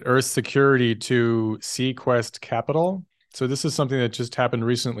 is it Earth Security to Sequest Capital? So this is something that just happened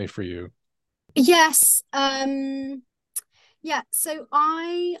recently for you. Yes. Yeah. So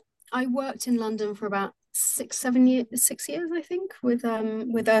I worked in London for about 6 7 years, 6 years, I think, with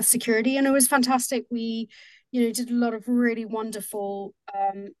Earth Security, and it was fantastic. We, did a lot of really wonderful.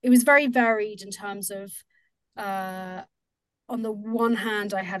 It was very varied in terms of on the one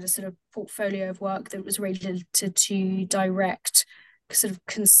hand, I had a sort of portfolio of work that was related to direct sort of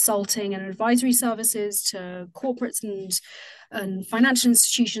consulting and advisory services to corporates and financial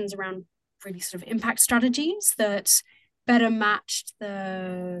institutions around really sort of impact strategies that better matched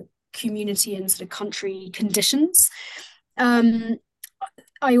the community and sort of country conditions. Um,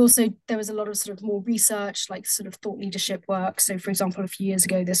 there was a lot of sort of more research, like sort of thought leadership work. So, for example, a few years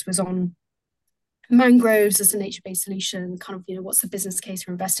ago, this was on mangroves as a nature-based solution, kind of, what's the business case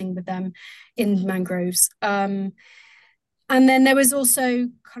for investing with them in mangroves. And then there was also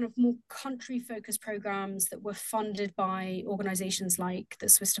kind of more country-focused programs that were funded by organizations like the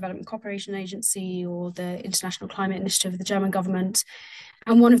Swiss Development Cooperation Agency or the International Climate Initiative of the German government.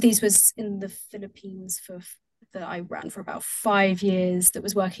 And one of these was in the Philippines that I ran for about 5 years, that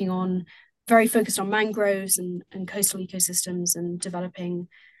was working on, very focused on mangroves and coastal ecosystems and developing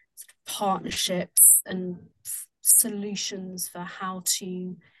partnerships and solutions for how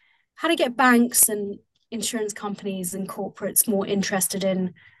to get banks and insurance companies and corporates more interested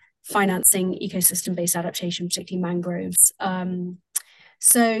in financing ecosystem-based adaptation, particularly mangroves.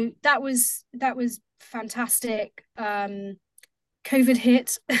 So that was fantastic. COVID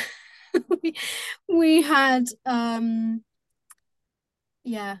hit. we had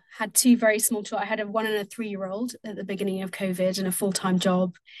had two very small children. I had a 1 and a 3-year-old at the beginning of COVID and a full-time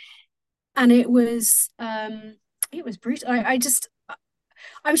job, and it was brutal.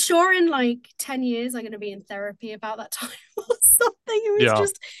 I'm sure in like 10 years I'm going to be in therapy about that time or something.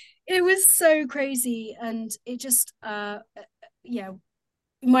 It was so crazy. And it just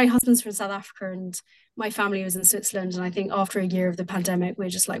my husband's from South Africa and my family was in Switzerland, and I think after a year of the pandemic we're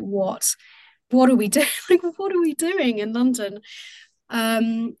just like, what are we doing? Like, what are we doing in London?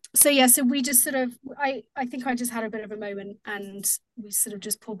 So we just sort of, I think I just had a bit of a moment, and we sort of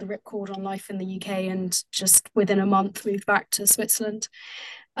just pulled the ripcord on life in the UK and just within a month moved back to Switzerland.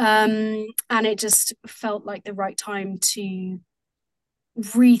 And it just felt like the right time to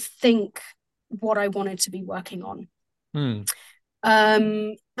rethink what I wanted to be working on.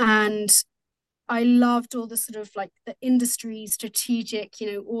 And I loved all the sort of like the industry strategic,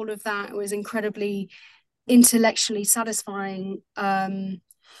 all of that. It was incredibly intellectually satisfying. But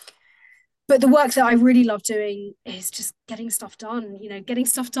the work that I really love doing is just getting stuff done, getting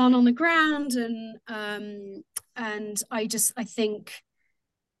stuff done on the ground. And I think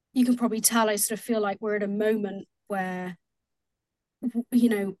you can probably tell, I sort of feel like we're at a moment where,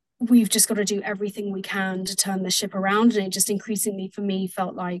 we've just got to do everything we can to turn the ship around. And it just increasingly for me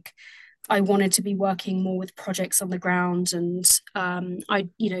felt like I wanted to be working more with projects on the ground. And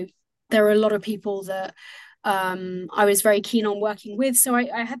there are a lot of people that I was very keen on working with. So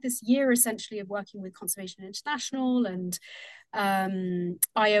I had this year essentially of working with Conservation International and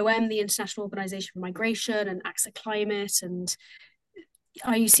IOM, the International Organization for Migration, and AXA Climate and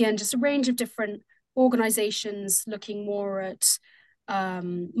IUCN, just a range of different organizations looking more at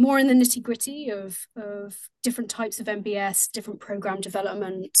more in the nitty gritty of different types of MBS, different program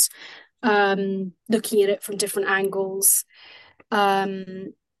development, looking at it from different angles.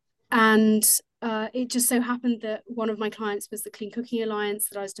 And it just so happened that one of my clients was the Clean Cooking Alliance,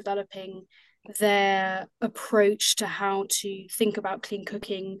 that I was developing their approach to how to think about clean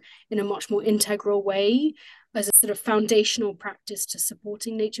cooking in a much more integral way as a sort of foundational practice to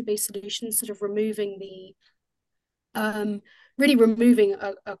supporting nature-based solutions, sort of removing a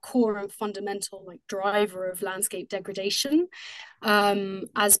core and fundamental like driver of landscape degradation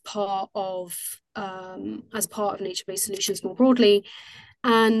as part of nature-based solutions more broadly.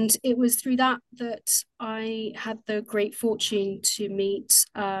 And it was through that I had the great fortune to meet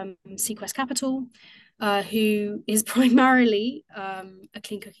Sequest Capital, who is primarily a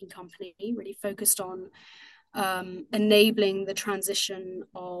clean cooking company, really focused on enabling the transition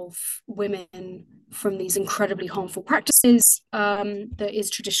of women from these incredibly harmful practices that is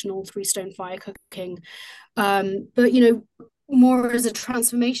traditional 3-stone fire cooking, but more as a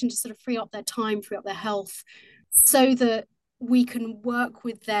transformation to sort of free up their time, free up their health, so that we can work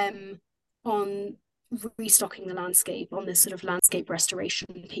with them on restocking the landscape, on this sort of landscape restoration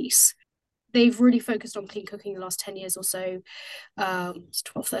piece. they've really focused on clean cooking the last 10 years or so,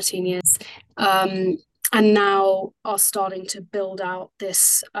 12, 13 years, and now are starting to build out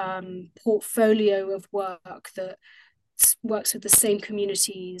this portfolio of work that works with the same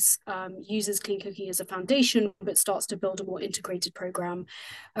communities, uses clean cooking as a foundation, but starts to build a more integrated program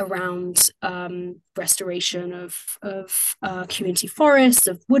around restoration of community forests,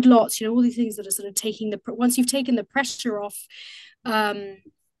 of woodlots, all these things that are sort of once you've taken the pressure off the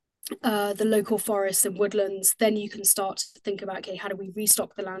local forests and woodlands, then you can start to think about, okay, how do we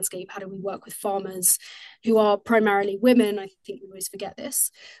restock the landscape? How do we work with farmers who are primarily women? I think we always forget this.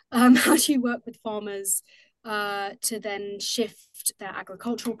 How do you work with farmers to then shift their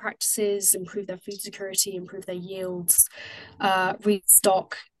agricultural practices, improve their food security, improve their yields,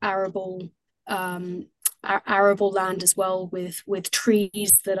 restock arable land as well with trees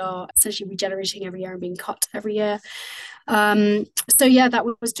that are essentially regenerating every year and being cut every year. So yeah, it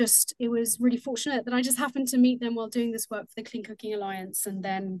was really fortunate that I just happened to meet them while doing this work for the Clean Cooking Alliance, and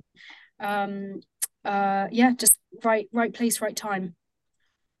then just right place, right time.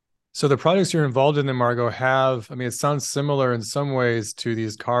 So the projects you're involved in, Margot, it sounds similar in some ways to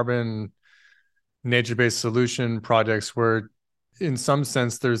these carbon nature-based solution projects where in some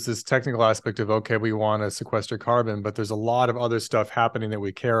sense there's this technical aspect of, okay, we want to sequester carbon, but there's a lot of other stuff happening that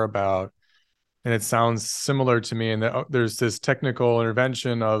we care about. And it sounds similar to me in that there's this technical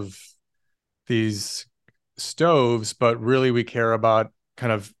intervention of these stoves, but really we care about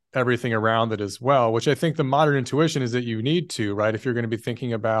kind of everything around it as well, which I think the modern intuition is that you need to, right? If you're going to be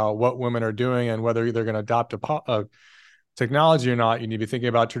thinking about what women are doing and whether they're going to adopt a technology or not, you need to be thinking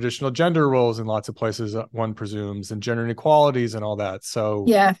about traditional gender roles in lots of places, one presumes, and gender inequalities and all that. So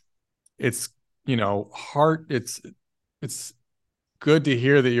yeah, it's, it's good to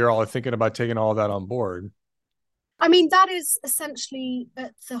hear that you're all thinking about taking all of that on board. I mean, that is essentially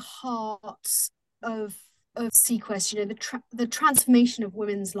at the heart of Sequest. The transformation of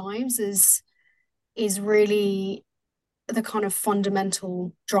women's lives is really the kind of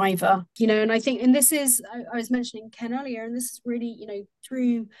fundamental driver, and I think, and this is, I was mentioning Ken earlier, and this is really,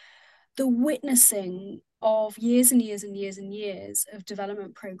 through the witnessing of years and years and years and years of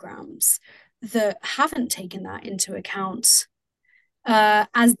development programs that haven't taken that into account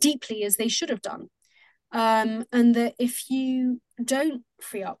as deeply as they should have done. And that if you don't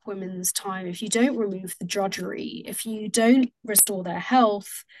free up women's time, if you don't remove the drudgery, if you don't restore their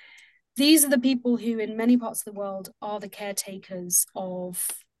health, these are the people who in many parts of the world are the caretakers of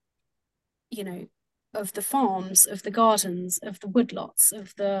the farms, of the gardens, of the woodlots,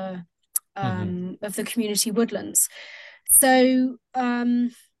 of the community woodlands. So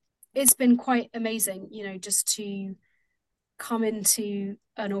it's been quite amazing, just to come into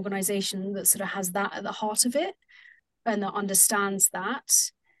an organization that sort of has that at the heart of it and that understands that.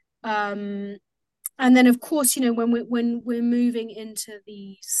 And then of course, when we're moving into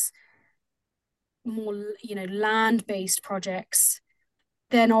these more, land-based projects,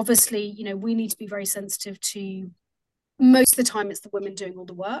 then obviously, we need to be very sensitive to, most of the time it's the women doing all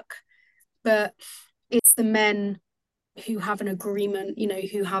the work, but it's the men who have an agreement,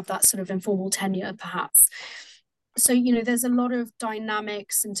 who have that sort of informal tenure perhaps. So, there's a lot of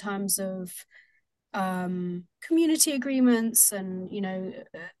dynamics in terms of community agreements and,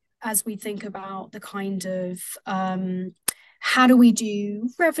 as we think about the kind of how do we do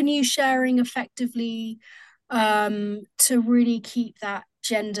revenue sharing effectively to really keep that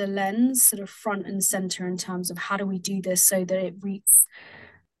gender lens sort of front and center in terms of how do we do this so that it reaps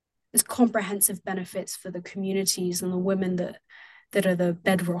as comprehensive benefits for the communities and the women that are the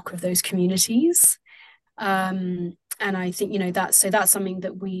bedrock of those communities. And I think, that's something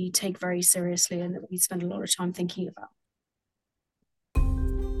that we take very seriously and that we spend a lot of time thinking about.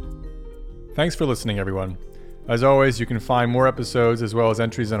 Thanks for listening, everyone. As always, you can find more episodes as well as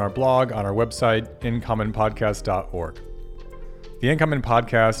entries on our blog on our website, incommonpodcast.org. The In Common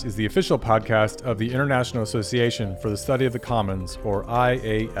Podcast is the official podcast of the International Association for the Study of the Commons, or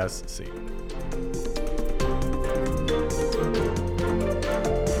IASC.